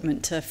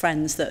disappointment to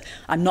friends that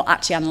I'm not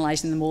actually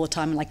analysing them all the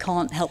time and I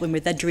can't help them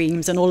with their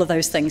dreams and all of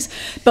those things.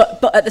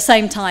 But at the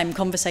same time,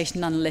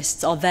 conversation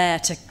analysts are there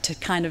to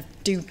kind of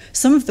do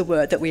some of the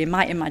work that we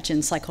might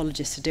imagine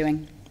psychologists are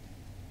doing.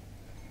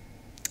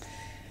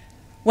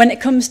 When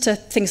it comes to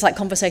things like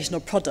conversational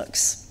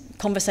products,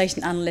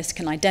 conversation analysts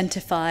can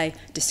identify,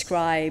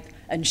 describe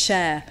and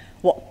share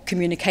what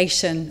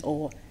communication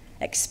or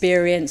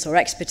experience or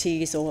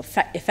expertise or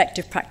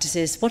effective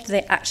practices, what do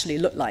they actually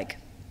look like?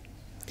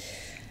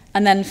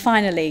 And then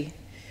finally,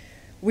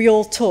 we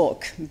all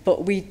talk,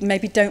 but we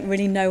maybe don't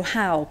really know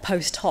how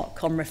post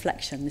hoc on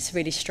reflection. It's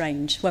really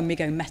strange when we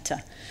go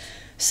meta.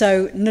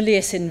 So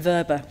nullius in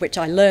verba, which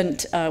I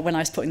learned when I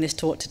was putting this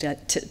talk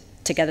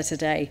together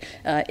today,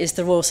 is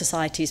the Royal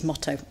Society's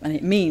motto, and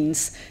it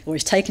means, or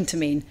is taken to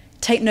mean,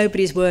 take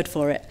nobody's word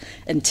for it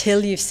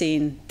until you've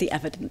seen the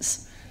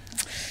evidence.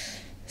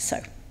 So,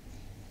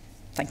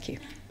 thank you.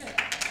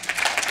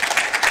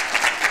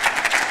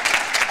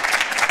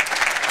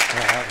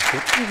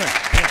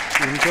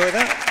 You enjoy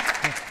that?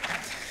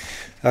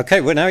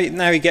 Okay, well now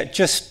you get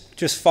just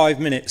 5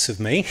 minutes of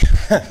me.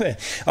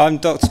 I'm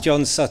Dr.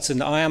 Jon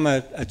Sutton. I am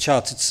a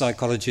chartered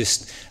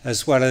psychologist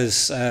as well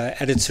as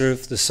editor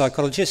of The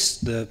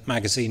Psychologist, the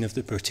magazine of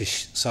the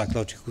British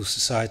Psychological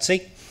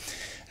Society.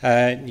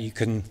 You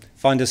can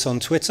find us on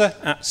Twitter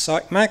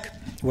 @PsychMag,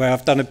 where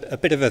I've done a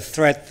bit of a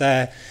thread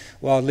there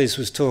while Liz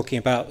was talking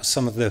about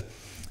some of the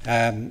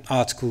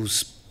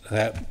articles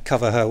that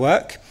cover her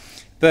work.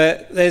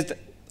 But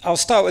I'll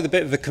start with a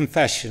bit of a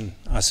confession,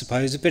 I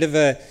suppose, a bit of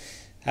a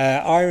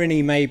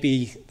irony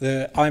maybe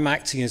that I'm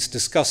acting as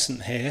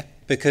discussant here,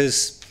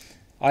 because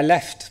I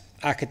left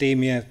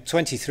academia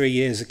 23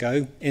 years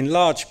ago, in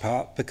large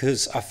part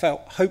because I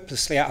felt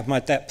hopelessly out of my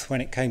depth when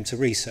it came to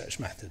research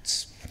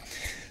methods.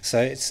 So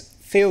it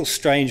feels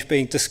strange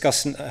being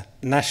discussant at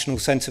a National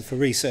Centre for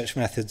Research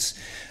Methods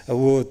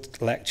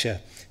award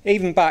lecture.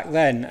 Even back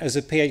then, as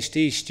a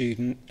PhD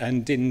student,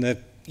 and in the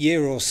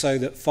year or so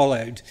that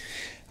followed,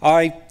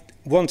 I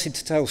wanted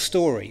to tell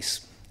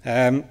stories.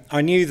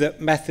 I knew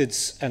that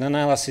methods and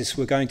analysis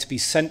were going to be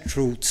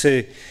central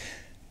to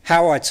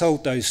how I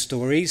told those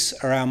stories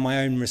around my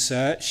own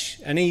research,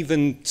 and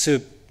even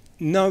to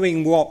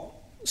knowing what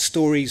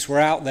stories were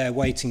out there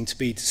waiting to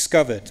be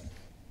discovered.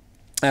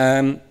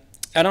 And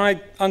I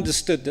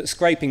understood that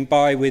scraping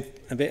by with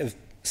a bit of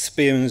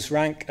Spearman's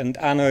rank and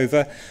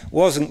Hanover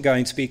wasn't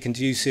going to be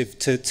conducive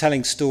to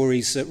telling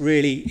stories that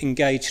really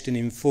engaged and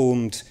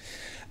informed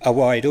a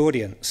wide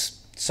audience.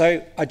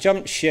 So I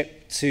jumped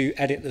ship to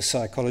edit The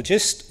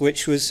Psychologist,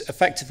 which was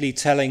effectively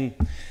telling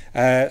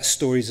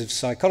stories of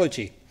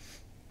psychology.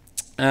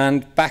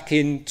 And back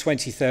in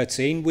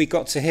 2013, we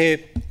got to hear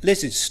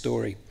Liz's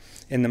story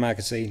in the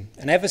magazine.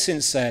 And ever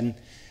since then,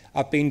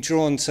 I've been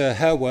drawn to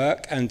her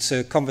work and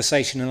to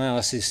conversation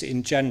analysis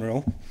in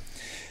general.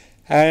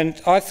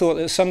 And I thought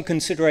that some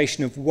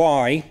consideration of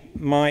why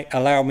might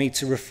allow me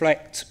to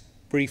reflect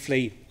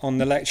briefly on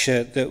the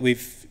lecture that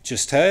we've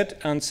just heard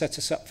and set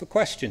us up for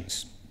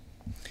questions.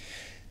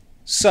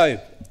 So,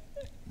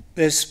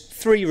 there's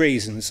 3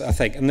 reasons, I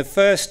think. And the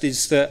first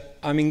is that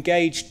I'm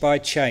engaged by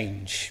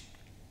change.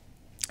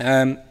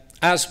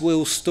 As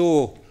Will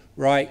Storr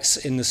writes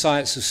in The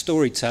Science of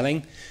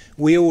Storytelling,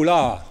 we all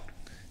are.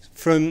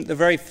 From the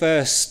very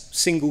first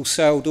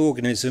single-celled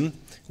organism,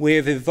 we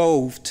have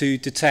evolved to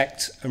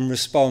detect and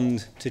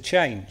respond to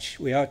change.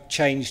 We are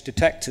change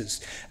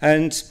detectors.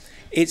 And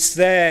it's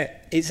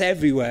there, it's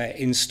everywhere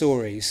in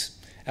stories.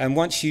 And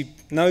once you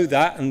know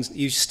that and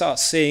you start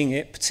seeing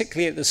it,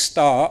 particularly at the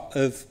start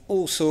of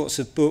all sorts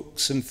of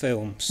books and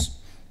films.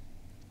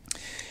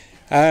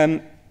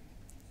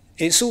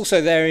 It's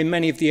also there in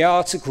many of the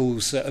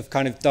articles that have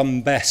kind of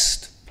done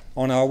best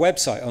on our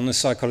website, on the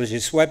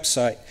Psychologist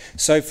website.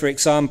 So, for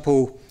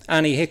example,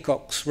 Annie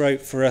Hickox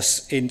wrote for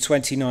us in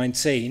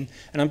 2019,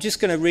 and I'm just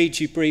going to read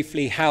you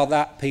briefly how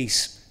that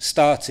piece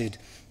started.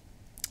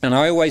 And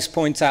I always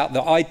point out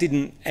that I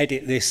didn't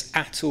edit this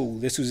at all.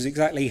 This was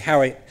exactly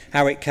how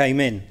it came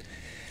in.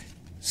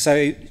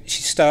 So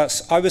she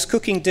starts, I was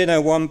cooking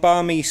dinner one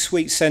balmy,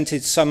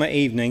 sweet-scented summer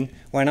evening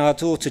when our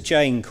daughter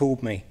Jane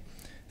called me.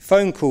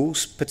 Phone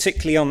calls,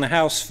 particularly on the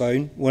house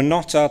phone, were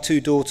not our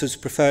 2 daughters'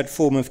 preferred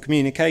form of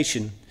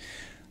communication.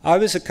 I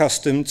was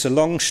accustomed to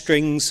long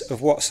strings of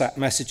WhatsApp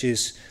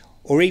messages,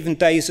 or even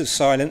days of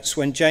silence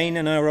when Jane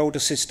and her older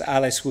sister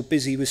Alice were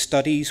busy with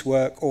studies,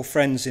 work, or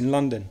friends in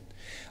London.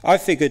 I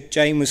figured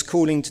Jane was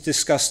calling to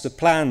discuss the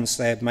plans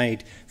they had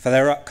made for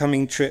their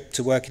upcoming trip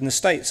to work in the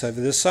States over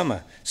the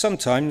summer.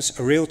 Sometimes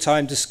a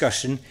real-time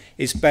discussion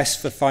is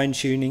best for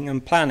fine-tuning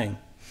and planning.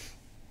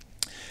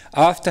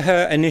 After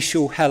her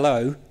initial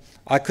hello,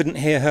 I couldn't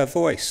hear her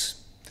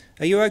voice.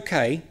 Are you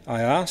okay?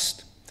 I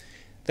asked.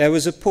 There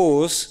was a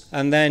pause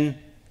and then,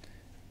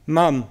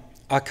 Mum,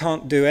 I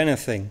can't do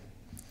anything.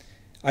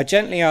 I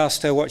gently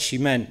asked her what she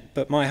meant,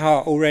 but my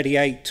heart already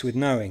ached with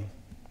knowing.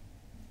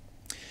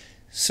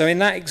 So in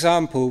that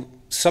example,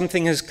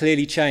 something has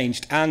clearly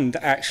changed, and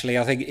actually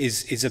I think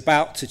is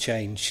about to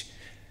change.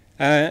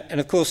 And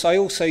of course, I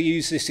also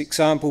use this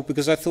example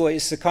because I thought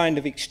it's the kind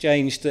of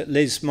exchange that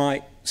Liz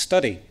might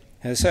study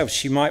herself.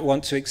 She might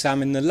want to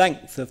examine the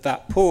length of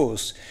that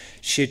pause.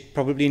 She'd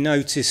probably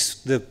notice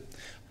the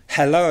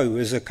hello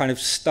as a kind of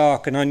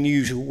stark and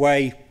unusual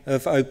way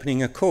of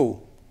opening a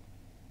call.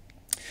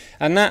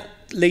 And that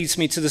leads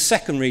me to the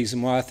second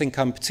reason why I think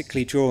I'm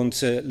particularly drawn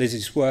to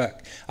Liz's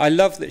work. I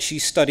love that she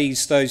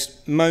studies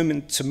those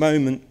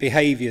moment-to-moment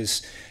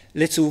behaviours,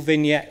 little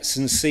vignettes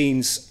and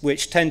scenes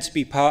which tend to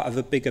be part of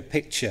a bigger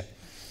picture.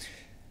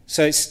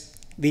 So it's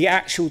the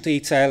actual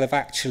detail of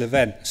actual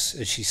events,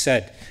 as she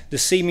said, the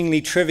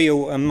seemingly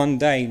trivial and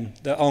mundane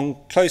that on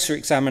closer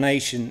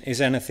examination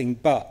is anything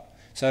but,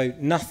 so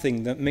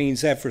nothing that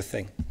means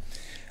everything.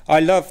 I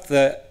love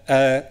that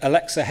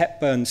Alexa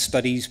Hepburn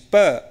studies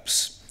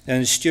burps,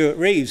 and Stuart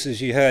Reeves,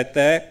 as you heard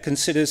there,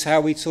 considers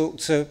how we talk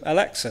to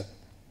Alexa,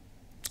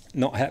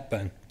 not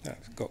Hepburn. That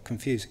got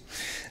confusing.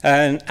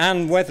 And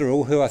Anne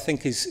Wetherall, who I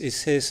think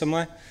is here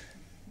somewhere,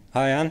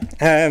 hi Anne,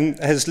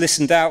 has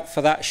listened out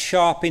for that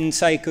sharp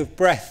intake of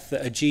breath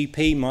that a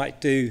GP might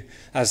do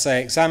as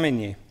they examine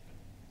you.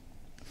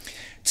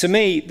 To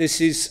me, this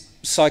is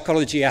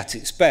psychology at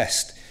its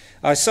best.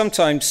 I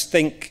sometimes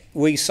think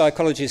we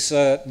psychologists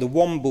are the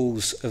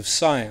wombles of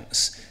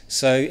science.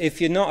 So if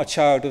you're not a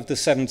child of the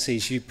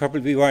 70s, you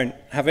probably won't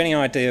have any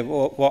idea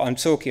what I'm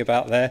talking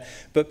about there.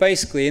 But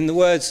basically, in the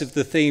words of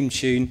the theme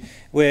tune,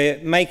 we're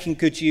making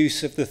good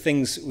use of the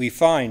things that we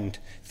find,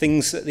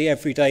 things that the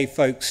everyday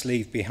folks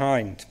leave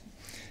behind.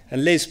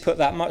 And Liz put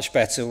that much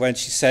better when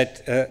she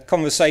said,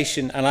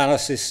 conversation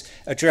analysis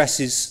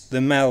addresses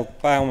the Mel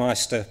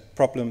Baumeister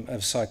problem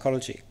of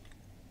psychology.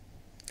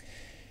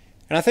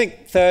 And I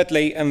think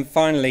thirdly and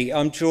finally,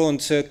 I'm drawn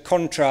to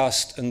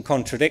contrast and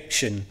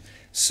contradiction.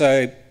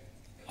 So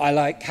I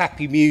like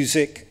happy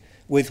music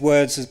with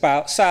words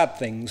about sad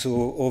things,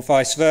 or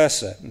vice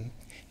versa. You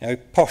know,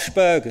 posh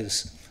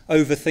burgers,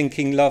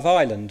 overthinking Love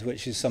Island,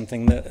 which is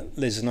something that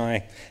Liz and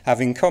I have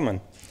in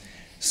common.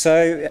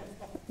 So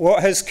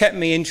what has kept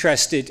me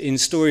interested in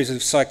stories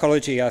of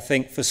psychology, I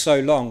think, for so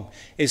long,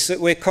 is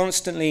that we're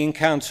constantly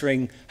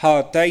encountering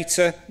hard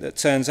data that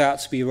turns out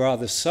to be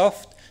rather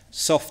soft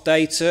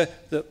data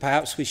that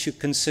perhaps we should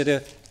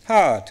consider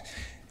hard,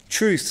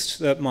 truths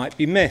that might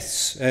be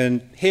myths,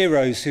 and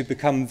heroes who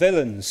become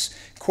villains,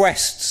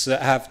 quests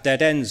that have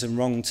dead ends and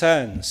wrong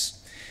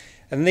turns.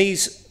 And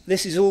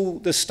this is all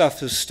the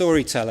stuff of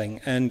storytelling,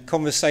 and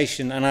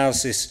conversation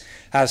analysis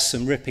has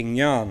some ripping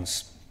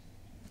yarns.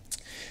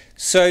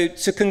 So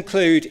to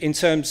conclude, in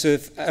terms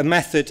of a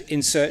method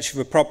in search of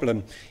a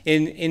problem,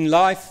 in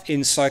life,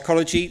 in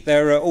psychology,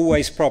 there are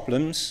always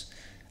problems.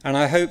 And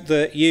I hope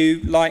that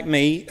you, like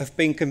me, have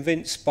been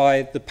convinced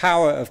by the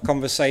power of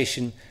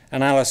conversation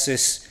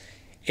analysis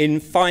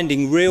in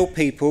finding real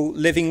people,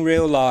 living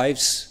real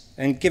lives,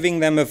 and giving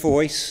them a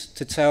voice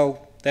to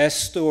tell their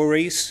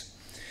stories,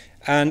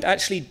 and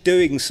actually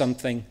doing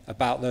something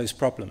about those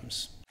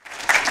problems.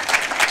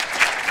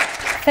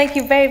 Thank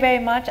you very, very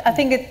much. I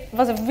think it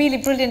was a really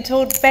brilliant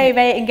talk, very,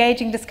 very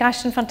engaging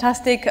discussion,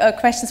 fantastic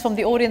questions from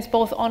the audience,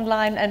 both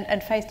online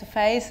and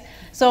face-to-face.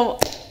 So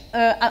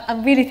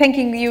I'm really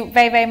thanking you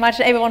very, very much,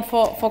 everyone,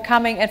 for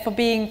coming and for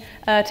being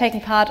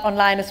taking part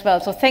online as well.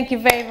 So thank you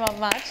very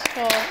much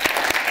for